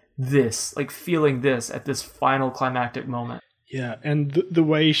anticipated this, like, feeling this at this final climactic moment. Yeah, and the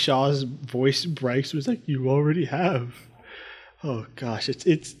way Shaw's voice breaks was like, you already have. Oh gosh,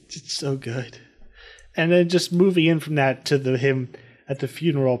 it's so good. And then just moving in from that to him at the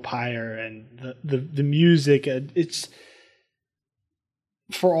funeral pyre and the music, and it's,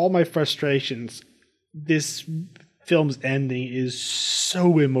 for all my frustrations, this film's ending is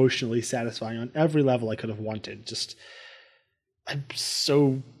so emotionally satisfying on every level I could have wanted. Just, I'm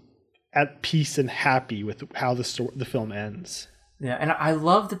so at peace and happy with how the film ends. Yeah, and I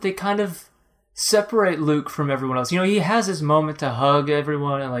love that they kind of separate Luke from everyone else. He has his moment to hug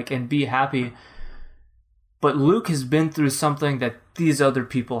everyone and be happy, but Luke has been through something that these other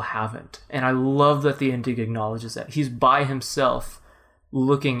people haven't, and I love that the ending acknowledges that. He's by himself,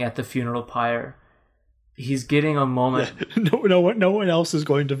 looking at the funeral pyre. He's getting a moment. Yeah. No one else is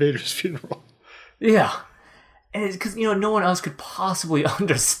going to Vader's funeral. Yeah. And it's because, no one else could possibly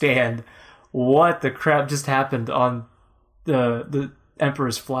understand what the crap just happened on the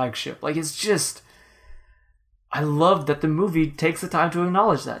Emperor's flagship. Like, it's just, I love that the movie takes the time to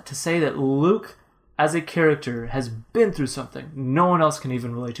acknowledge that, to say that Luke as a character has been through something no one else can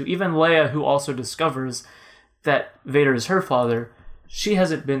even relate to. Even Leia, who also discovers that Vader is her father, she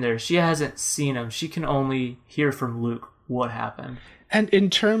hasn't been there. She hasn't seen him. She can only hear from Luke what happened. And in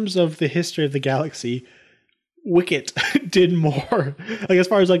terms of the history of the galaxy, Wicket did more. Like, as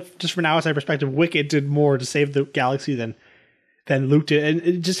far as, like, just from an outside perspective, Wicket did more to save the galaxy than Luke did.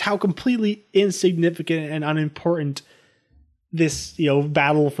 And just how completely insignificant and unimportant this,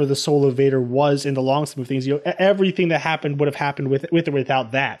 battle for the soul of Vader was in the long scheme of things. Everything that happened would have happened with or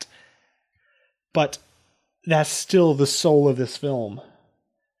without that. But that's still the soul of this film,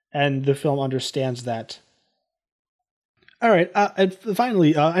 and the film understands that. All right, and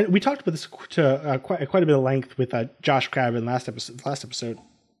finally, we talked about this to quite a bit of length with Josh Crabbe in last episode,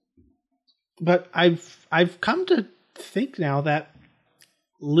 but I've come to think now that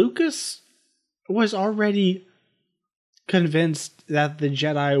Lucas was already convinced that the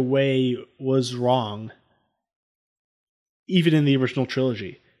Jedi way was wrong, even in the original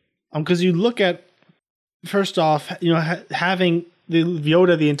trilogy, because you look at, first off, having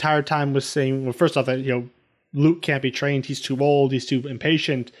Yoda the entire time was saying, well, first off, that, Luke can't be trained. He's too old. He's too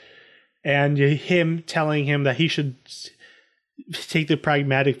impatient. And him telling him that he should take the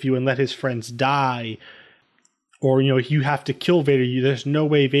pragmatic view and let his friends die. Or, you have to kill Vader. There's no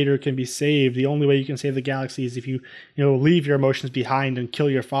way Vader can be saved. The only way you can save the galaxy is if you, leave your emotions behind and kill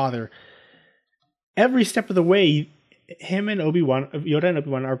your father. Every step of the way, Yoda and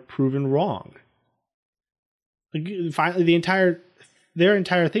Obi-Wan are proven wrong. Like, finally, their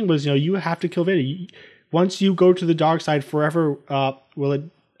entire thing was, you have to kill Vader. Once you go to the dark side, forever will it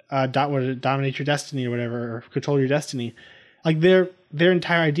dominate your destiny or whatever, or control your destiny. Like, their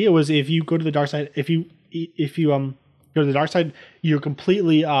entire idea was, if you go to the dark side, if you go to the dark side, you're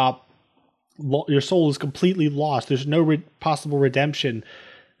completely your soul is completely lost. There's no possible redemption.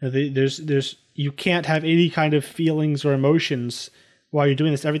 You can't have any kind of feelings or emotions while you're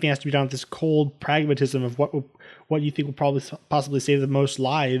doing this. Everything has to be done with this cold pragmatism of what you think will possibly save the most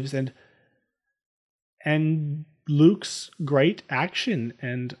lives. And Luke's great action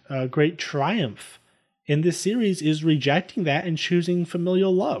and great triumph in this series is rejecting that and choosing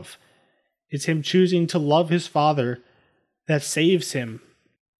familial love. It's him choosing to love his father that saves him.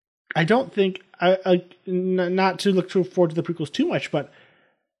 I don't think, not to look forward to the prequels too much, but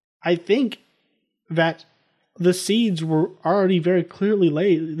I think that the seeds were already very clearly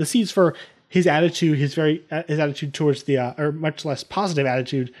laid. The seeds for his attitude, his attitude towards or much less positive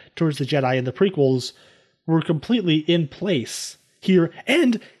attitude towards the Jedi in the prequels were completely in place here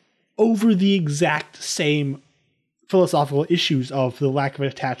and over the exact same philosophical issues of the lack of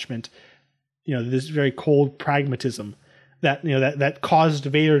attachment, this very cold pragmatism that, that caused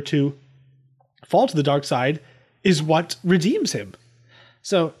Vader to fall to the dark side is what redeems him.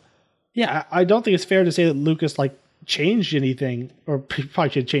 So, yeah, I don't think it's fair to say that Lucas changed anything, or probably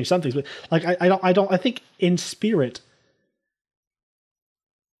should change some things, but I think in spirit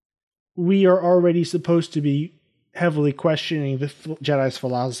we are already supposed to be heavily questioning the Jedi's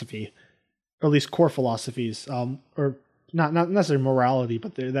philosophy, or at least core philosophies, or not necessarily morality,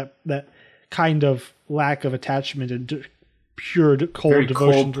 but that kind of lack of attachment and pure cold very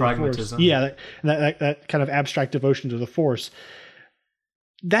devotion cold to pragmatism. the Force. Yeah, that kind of abstract devotion to the Force.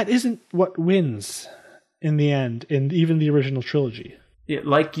 That isn't what wins in the end, in even the original trilogy. Yeah,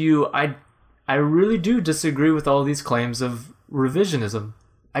 like you, I really do disagree with all these claims of revisionism.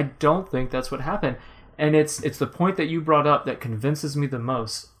 I don't think that's what happened. And it's the point that you brought up that convinces me the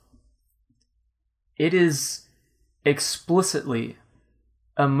most. It is explicitly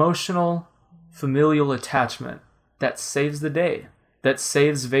emotional, familial attachment that saves the day, that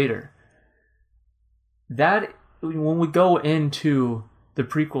saves Vader. That, when we go into the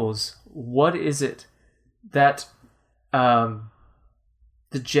prequels, what is it that the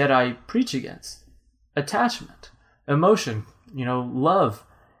Jedi preach against? Attachment, emotion, love.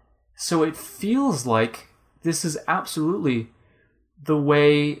 So it feels like this is absolutely the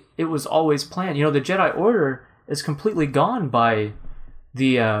way it was always planned. The Jedi Order is completely gone by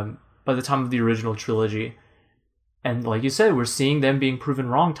the time of the original trilogy. And like you said, we're seeing them being proven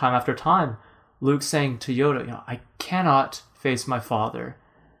wrong time after time. Luke saying to Yoda, I cannot face my father.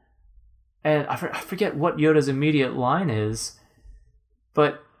 And I forget what Yoda's immediate line is,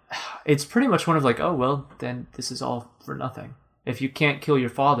 but it's pretty much one of oh, well, then this is all for nothing. If you can't kill your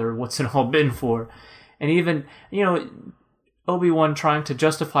father, what's it all been for? And even, Obi-Wan trying to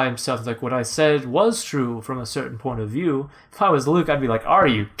justify himself, what I said was true from a certain point of view. If I was Luke, I'd be are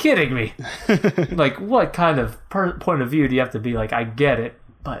you kidding me? What kind of point of view do you have to be I get it,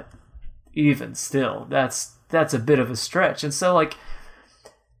 but even still, that's a bit of a stretch. And so,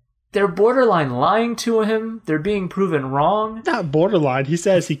 they're borderline lying to him. They're being proven wrong. Not borderline. He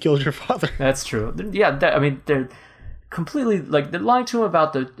says he killed your father. That's true. Yeah, they're completely, they're lying to him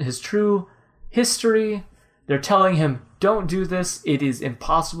about his true history. They're telling him, don't do this. It is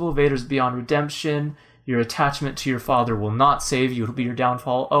impossible. Vader's beyond redemption. Your attachment to your father will not save you. It'll be your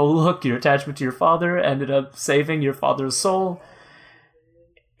downfall. Oh, look, your attachment to your father ended up saving your father's soul.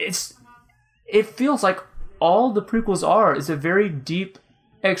 It feels like all the prequels is a very deep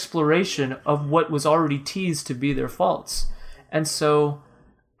exploration of what was already teased to be their faults. And so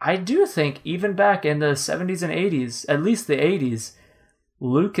I do think even back in the 70s and 80s, at least the 80s,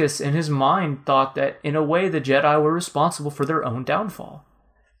 Lucas in his mind thought that in a way the Jedi were responsible for their own downfall.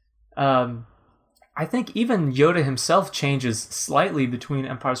 I think even Yoda himself changes slightly between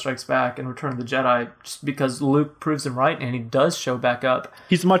Empire Strikes Back and Return of the Jedi, just because Luke proves him right and he does show back up.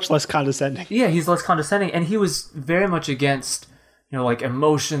 He's much less condescending. Yeah, he's less condescending, and he was very much against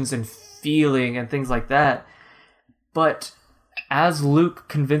emotions and feeling and things like that. But as Luke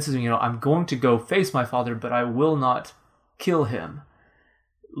convinces me, I'm going to go face my father, but I will not kill him,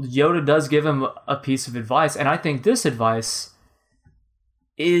 Yoda does give him a piece of advice. And I think this advice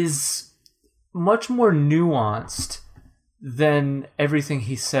is much more nuanced than everything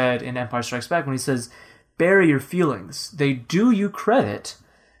he said in Empire Strikes Back when he says, bury your feelings. They do you credit,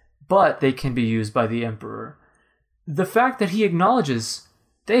 but they can be used by the Emperor. The fact that he acknowledges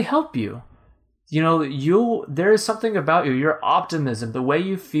they help you. There is something about you, your optimism, the way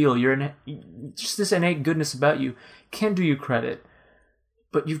you feel, just this innate goodness about you can do you credit.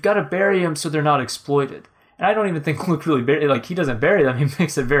 But you've got to bury them so they're not exploited. And I don't even think Luke really he doesn't bury them. He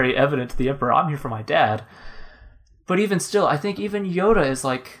makes it very evident to the Emperor, I'm here for my dad. But even still, I think even Yoda is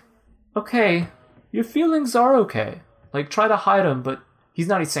okay, your feelings are okay. Try to hide them, but he's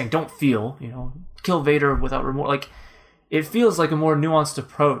saying don't feel, kill Vader without remorse. It feels like a more nuanced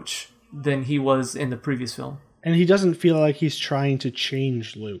approach than he was in the previous film. And he doesn't feel like he's trying to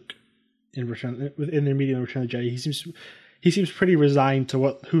change Luke in the Return of the Jedi. He seems pretty resigned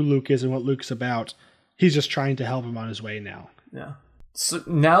to who Luke is and what Luke's about. He's just trying to help him on his way now. Yeah. So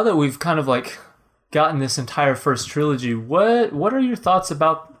now that we've kind of gotten this entire first trilogy, what are your thoughts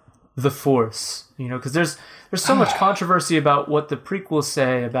about the Force? Because there's so much controversy about what the prequels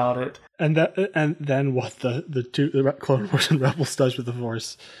say about it, and then what the Clone Wars and Rebels does with the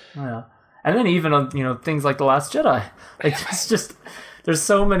Force. Yeah, and then even on things like The Last Jedi, it's just there's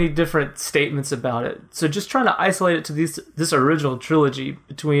so many different statements about it. So just trying to isolate it to this original trilogy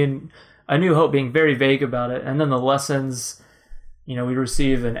between A New Hope being very vague about it, and then the lessons, we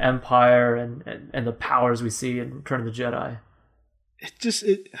receive in Empire and the powers we see in Return of the Jedi.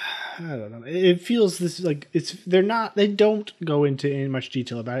 I don't know. It feels this like they don't go into any much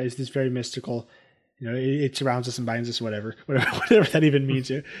detail about it. It's this very mystical, it surrounds us and binds us, whatever that even means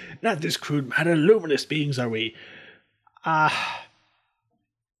here. Not this crude matter, luminous beings are we.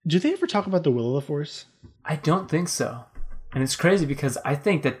 Do they ever talk about the will of the Force? I don't think so. And it's crazy because I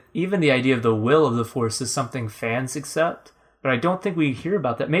think that even the idea of the will of the Force is something fans accept, but I don't think we hear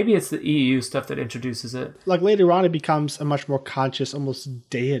about that. Maybe it's the EU stuff that introduces it. Like later on, it becomes a much more conscious, almost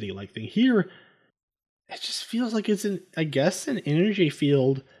deity-like thing. Here, it just feels like it's an energy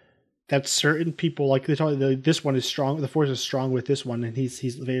field that certain people, like they talk, this one is strong, the Force is strong with this one, and he's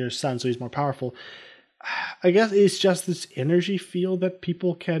Vader's son, so he's more powerful. I guess it's just this energy field that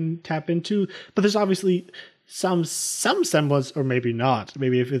people can tap into, but there's obviously some semblance, or maybe not,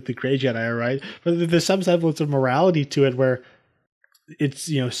 maybe if the Grey Jedi are right, but there's some semblance of morality to it where it's,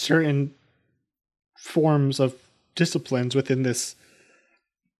 certain forms of disciplines within this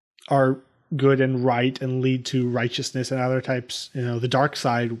are good and right and lead to righteousness, and other types, the dark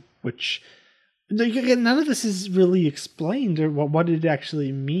side, which again, none of this is really explained or what it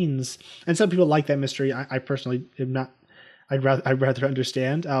actually means. And some people like that mystery. I personally am not. I'd rather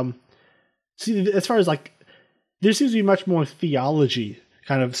understand. See, as far as like, there seems to be much more theology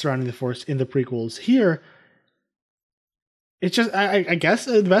kind of surrounding the Force in the prequels. Here, it's just, I guess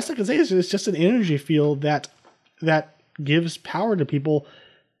the best I can say is it's just an energy field that gives power to people,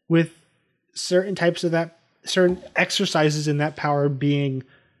 with certain types of that, certain exercises in that power being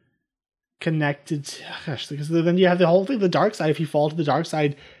connected. Gosh, because then you have the whole thing, the dark side. If you fall to the dark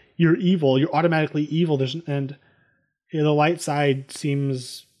side, you're evil. You're automatically evil. The light side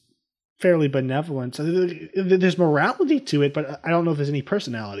seems fairly benevolent. So there's morality to it, but I don't know if there's any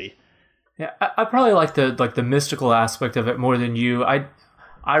personality. Yeah, I probably like the mystical aspect of it more than you. I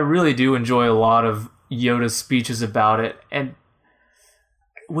really do enjoy a lot of Yoda's speeches about it, and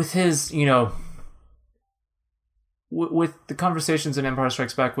with his, with the conversations in Empire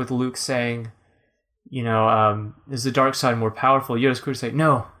Strikes Back with Luke saying, is the dark side more powerful? Yoda's quick to say,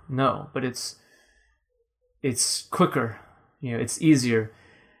 no, but it's quicker, it's easier.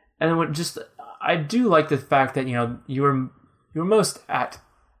 And I do like the fact that, you're most at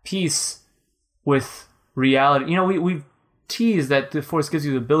peace with reality. We've teased that the Force gives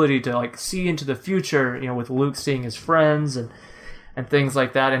you the ability to like see into the future, with Luke seeing his friends and things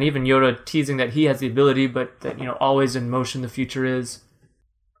like that. And even Yoda teasing that he has the ability, but that, always in motion the future is.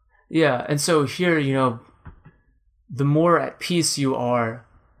 Yeah. And so here, the more at peace you are,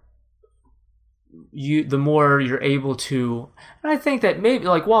 the more you're able to, and I think that maybe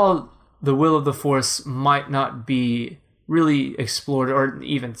like while the will of the Force might not be really explored or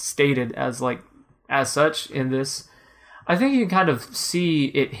even stated as such in this, I think you can kind of see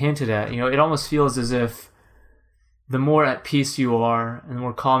it hinted at. It almost feels as if the more at peace you are, and the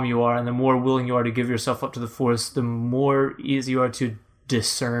more calm you are, and the more willing you are to give yourself up to the Force, the more easy you are to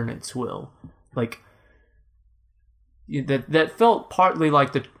discern its will. Like that felt partly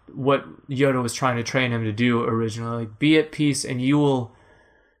like what Yoda was trying to train him to do originally. Like, be at peace, and you will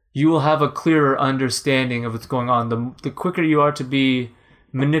have a clearer understanding of what's going on. The quicker you are to be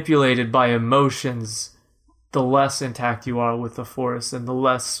manipulated by emotions, the less intact you are with the Force, and the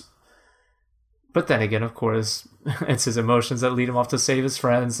less. But then again, of course, it's his emotions that lead him off to save his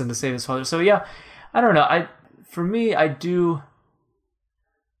friends and to save his father. So yeah, I don't know. I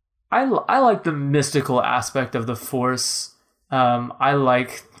like the mystical aspect of the Force. I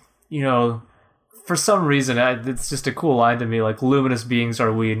like, for some reason, it's just a cool line to me, like, luminous beings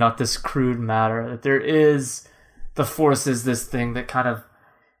are we, not this crude matter. That the Force is this thing that kind of,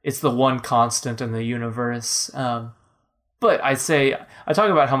 it's the one constant in the universe. But I talk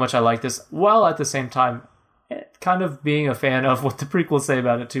about how much I like this, while at the same time kind of being a fan of what the prequels say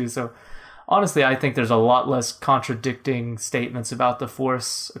about it too. So honestly, I think there's a lot less contradicting statements about the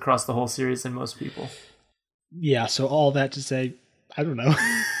Force across the whole series than most people. Yeah, so all that to say, I don't know.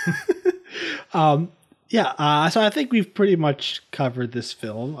 So I think we've pretty much covered this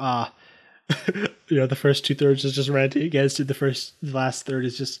film. The first 2/3 is just ranting against it. The last third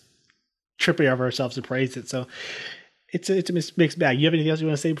is just tripping over ourselves to praise it. So it's a mixed bag. You have anything else you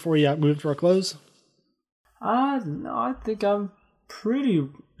want to say before we move to our close? No, I think I'm pretty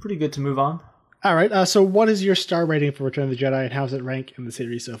good to move on. All right. So what is your star rating for Return of the Jedi, and how does it rank in the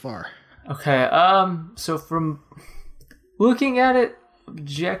series so far? Okay. So from looking at it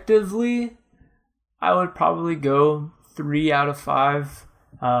objectively, I would probably go 3 out of 5.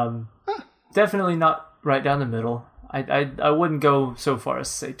 Definitely not right down the middle. I wouldn't go so far as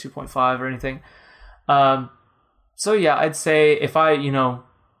to say 2.5 or anything. So yeah, I'd say if I,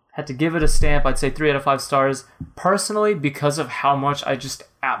 had to give it a stamp, I'd say 3 out of 5 stars. Personally, because of how much I just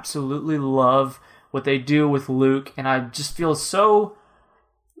absolutely love what they do with Luke, and I just feel so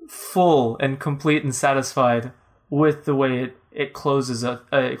full and complete and satisfied with the way it closes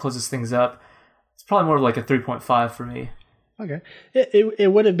things up. It's probably more like a 3.5 for me. Okay,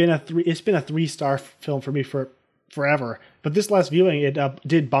 it would have been a 3. It's been a 3-star film for me for forever, but this last viewing it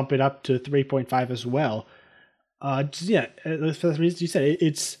did bump it up to 3.5 as well. For the reasons you said,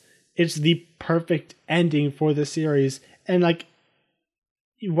 it's the perfect ending for the series, and like,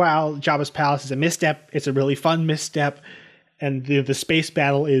 while Jabba's palace is a misstep, it's a really fun misstep, and the space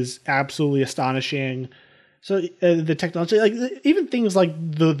battle is absolutely astonishing. So the technology, like even things like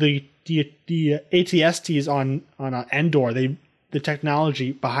the ATSTs on Endor, the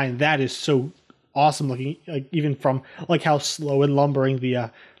technology behind that is so awesome looking. Like even from like how slow and lumbering the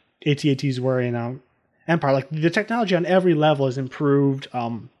AT-ATs were in Empire, like the technology on every level is improved.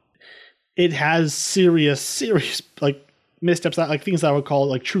 It has serious like missteps, like things that I would call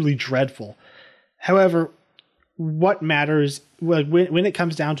like truly dreadful. However, what matters, like when it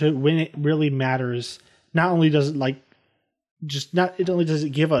comes down to it, when it really matters, not only does it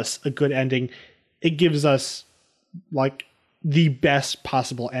give us a good ending, it gives us like the best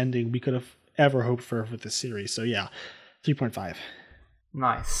possible ending we could have ever hoped for with this series. So yeah, 3.5.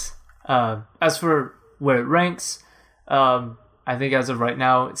 Nice. As for where it ranks, I think as of right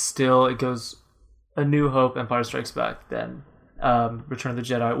now, it goes A New Hope, Empire Strikes Back, then Return of the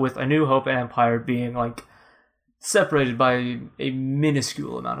Jedi, with A New Hope and Empire being like separated by a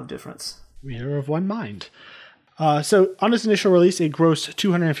minuscule amount of difference. We are of one mind. So on its initial release, it grossed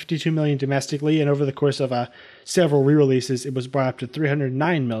 $252 million domestically, and over the course of several re-releases, it was brought up to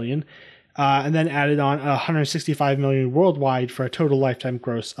 $309 million, and then added on $165 million worldwide for a total lifetime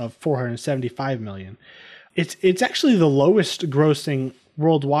gross of $475 million. It's actually the lowest grossing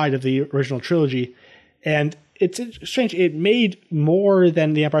worldwide of the original trilogy, and it's strange. It made more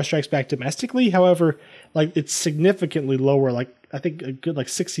than The Empire Strikes Back domestically. However, like it's significantly lower, like I think a good like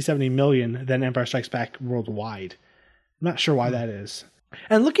 60-70 million than Empire Strikes Back worldwide. I'm not sure why that is.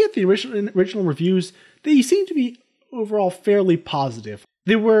 And looking at the original reviews, they seem to be overall fairly positive.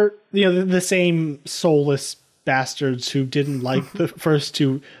 They were, the same soulless bastards who didn't like the first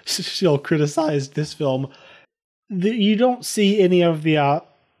two still criticized this film. You don't see any of the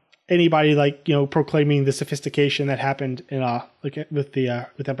anybody proclaiming the sophistication that happened in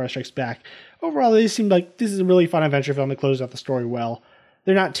with Empire Strikes Back. Overall, they seem like this is a really fun adventure film that closes out the story well.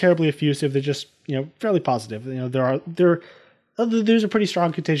 They're not terribly effusive. They're just fairly positive. There's a pretty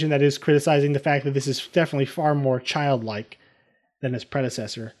strong contingent that is criticizing the fact that this is definitely far more childlike than its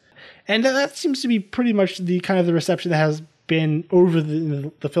predecessor, and that seems to be pretty much the kind of the reception that has been over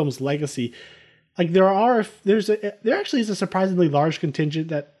the film's legacy. Like there actually is a surprisingly large contingent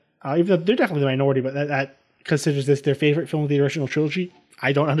that even though they're definitely the minority, but that considers this their favorite film of the original trilogy.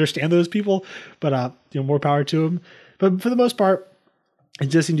 I don't understand those people, but more power to them. But for the most part,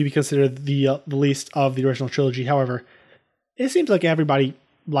 it does seem to be considered the least of the original trilogy. However, it seems like everybody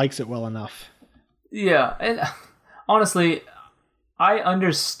likes it well enough. Yeah, and honestly, I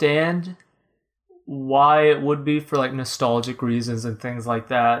understand why it would be for like nostalgic reasons and things like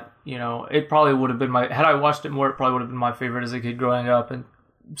that. It probably would have been had I watched it more, it probably would have been my favorite as a kid growing up and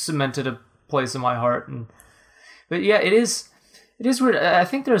cemented a place in my heart. But yeah, it is weird. I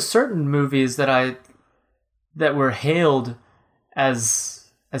think there are certain movies that were hailed as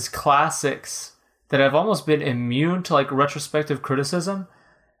classics that have almost been immune to like retrospective criticism.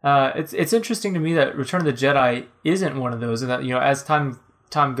 It's interesting to me that Return of the Jedi isn't one of those, and that as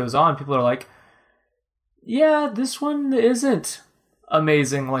time goes on, people are like, yeah, this one isn't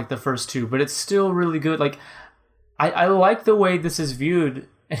amazing like the first two, but it's still really good. Like I like the way this is viewed,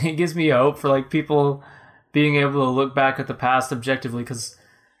 and it gives me hope for like people being able to look back at the past objectively, because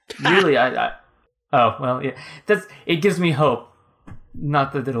really it gives me hope.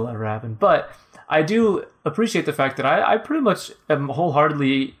 Not that it'll ever happen, but I do appreciate the fact that I pretty much am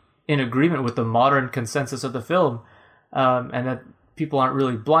wholeheartedly in agreement with the modern consensus of the film, and that people aren't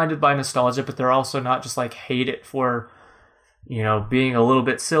really blinded by nostalgia, but they're also not just like hate it for being a little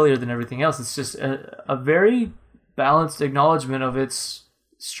bit sillier than everything else. It's just a very balanced acknowledgement of its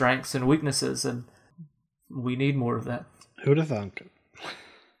strengths and weaknesses, and we need more of that. Who'd have thunk?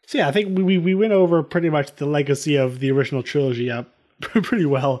 So yeah, I think we went over pretty much the legacy of the original trilogy pretty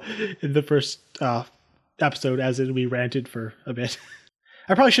well in the first episode, as we ranted for a bit.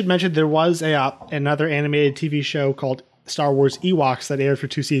 I probably should mention there was another animated TV show called Star Wars Ewoks that aired for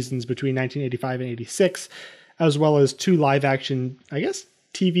 2 seasons between 1985 and 86. as well as 2 live-action, I guess,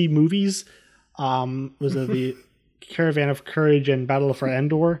 TV movies. Was it the Caravan of Courage and Battle for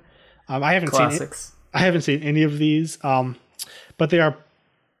Endor? I haven't Classics. seen any of these, but they're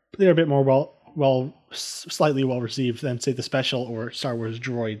a bit more slightly well received than, say, the special or Star Wars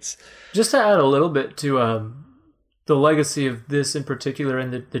Droids. Just to add a little bit to the legacy of this in particular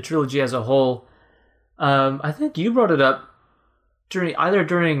and the trilogy as a whole, I think you brought it up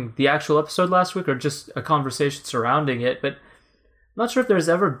during the actual episode last week or just a conversation surrounding it, but I'm not sure if there's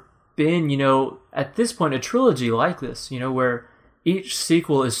ever been, at this point, a trilogy like this, where each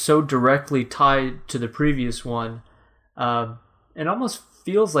sequel is so directly tied to the previous one. It almost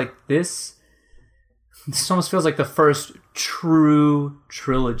feels like this almost feels like the first true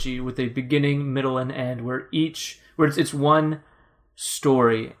trilogy with a beginning, middle, and end, where it's one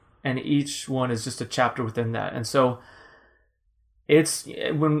story and each one is just a chapter within that. And so it's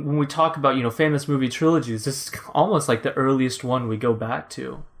when we talk about, famous movie trilogies, this is almost like the earliest one we go back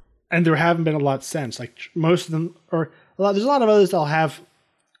to. And there haven't been a lot since. Like most of them, there's a lot of others that'll have,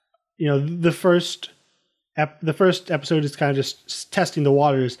 the first episode is kind of just testing the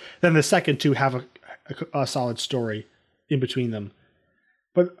waters. Then the second 2 have a solid story in between them.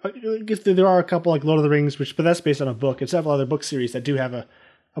 But I guess there are a couple like Lord of the Rings, but that's based on a book, and several other book series that do have a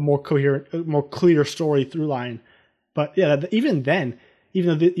more coherent, a more clear story through line. But yeah, even then,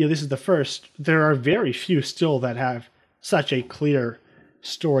 even though this is the first, there are very few still that have such a clear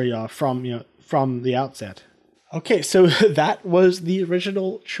story from the outset. Okay, so that was the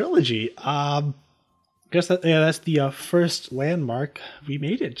original trilogy. I guess that's the first landmark. We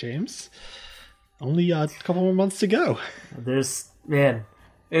made it, James. Only a couple more months to go.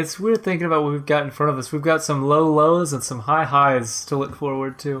 It's weird thinking about what we've got in front of us. We've got some low lows and some high highs to look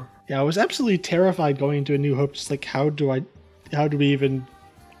forward to. Yeah, I was absolutely terrified going into A New Hope. Just like, how do we even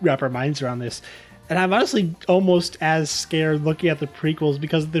wrap our minds around this? And I'm honestly almost as scared looking at the prequels,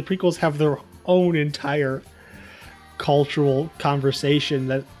 because the prequels have their own entire cultural conversation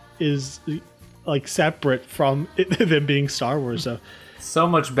that is like separate from them being Star Wars. So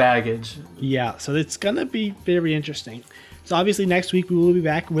much baggage. Yeah, so it's gonna be very interesting. So obviously next week we will be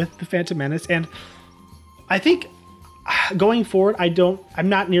back with The Phantom Menace, and I think going forward I'm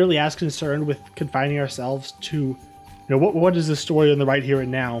not nearly as concerned with confining ourselves to what is the story on the right here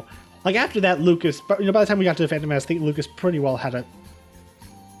and now. Like after that, Lucas, by the time we got to The Phantom Menace, I think Lucas pretty well had a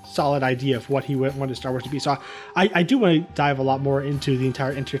solid idea of what he wanted Star Wars to be. So I do want to dive a lot more into the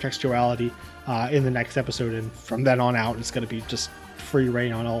entire intertextuality in the next episode, and from then on out, it's going to be just free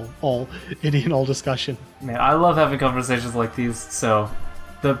reign on any and all discussion. Man, I love having conversations like these. So,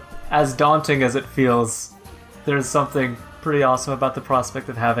 as daunting as it feels, there's something pretty awesome about the prospect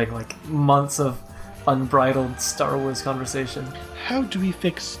of having like months of unbridled Star Wars conversation. How do we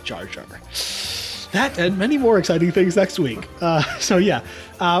fix Jar Jar? That and many more exciting things next week.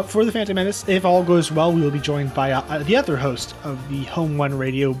 For The Phantom Menace, if all goes well, we will be joined by the other host of the Home One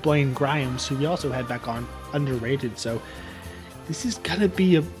Radio, Blaine Grimes, who we also had back on Underrated. So this is going to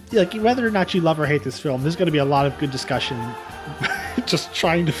be whether or not you love or hate this film, there's going to be a lot of good discussion just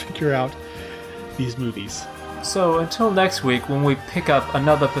trying to figure out these movies. So until next week, when we pick up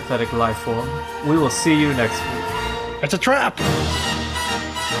another pathetic life form, we will see you next week. It's a trap!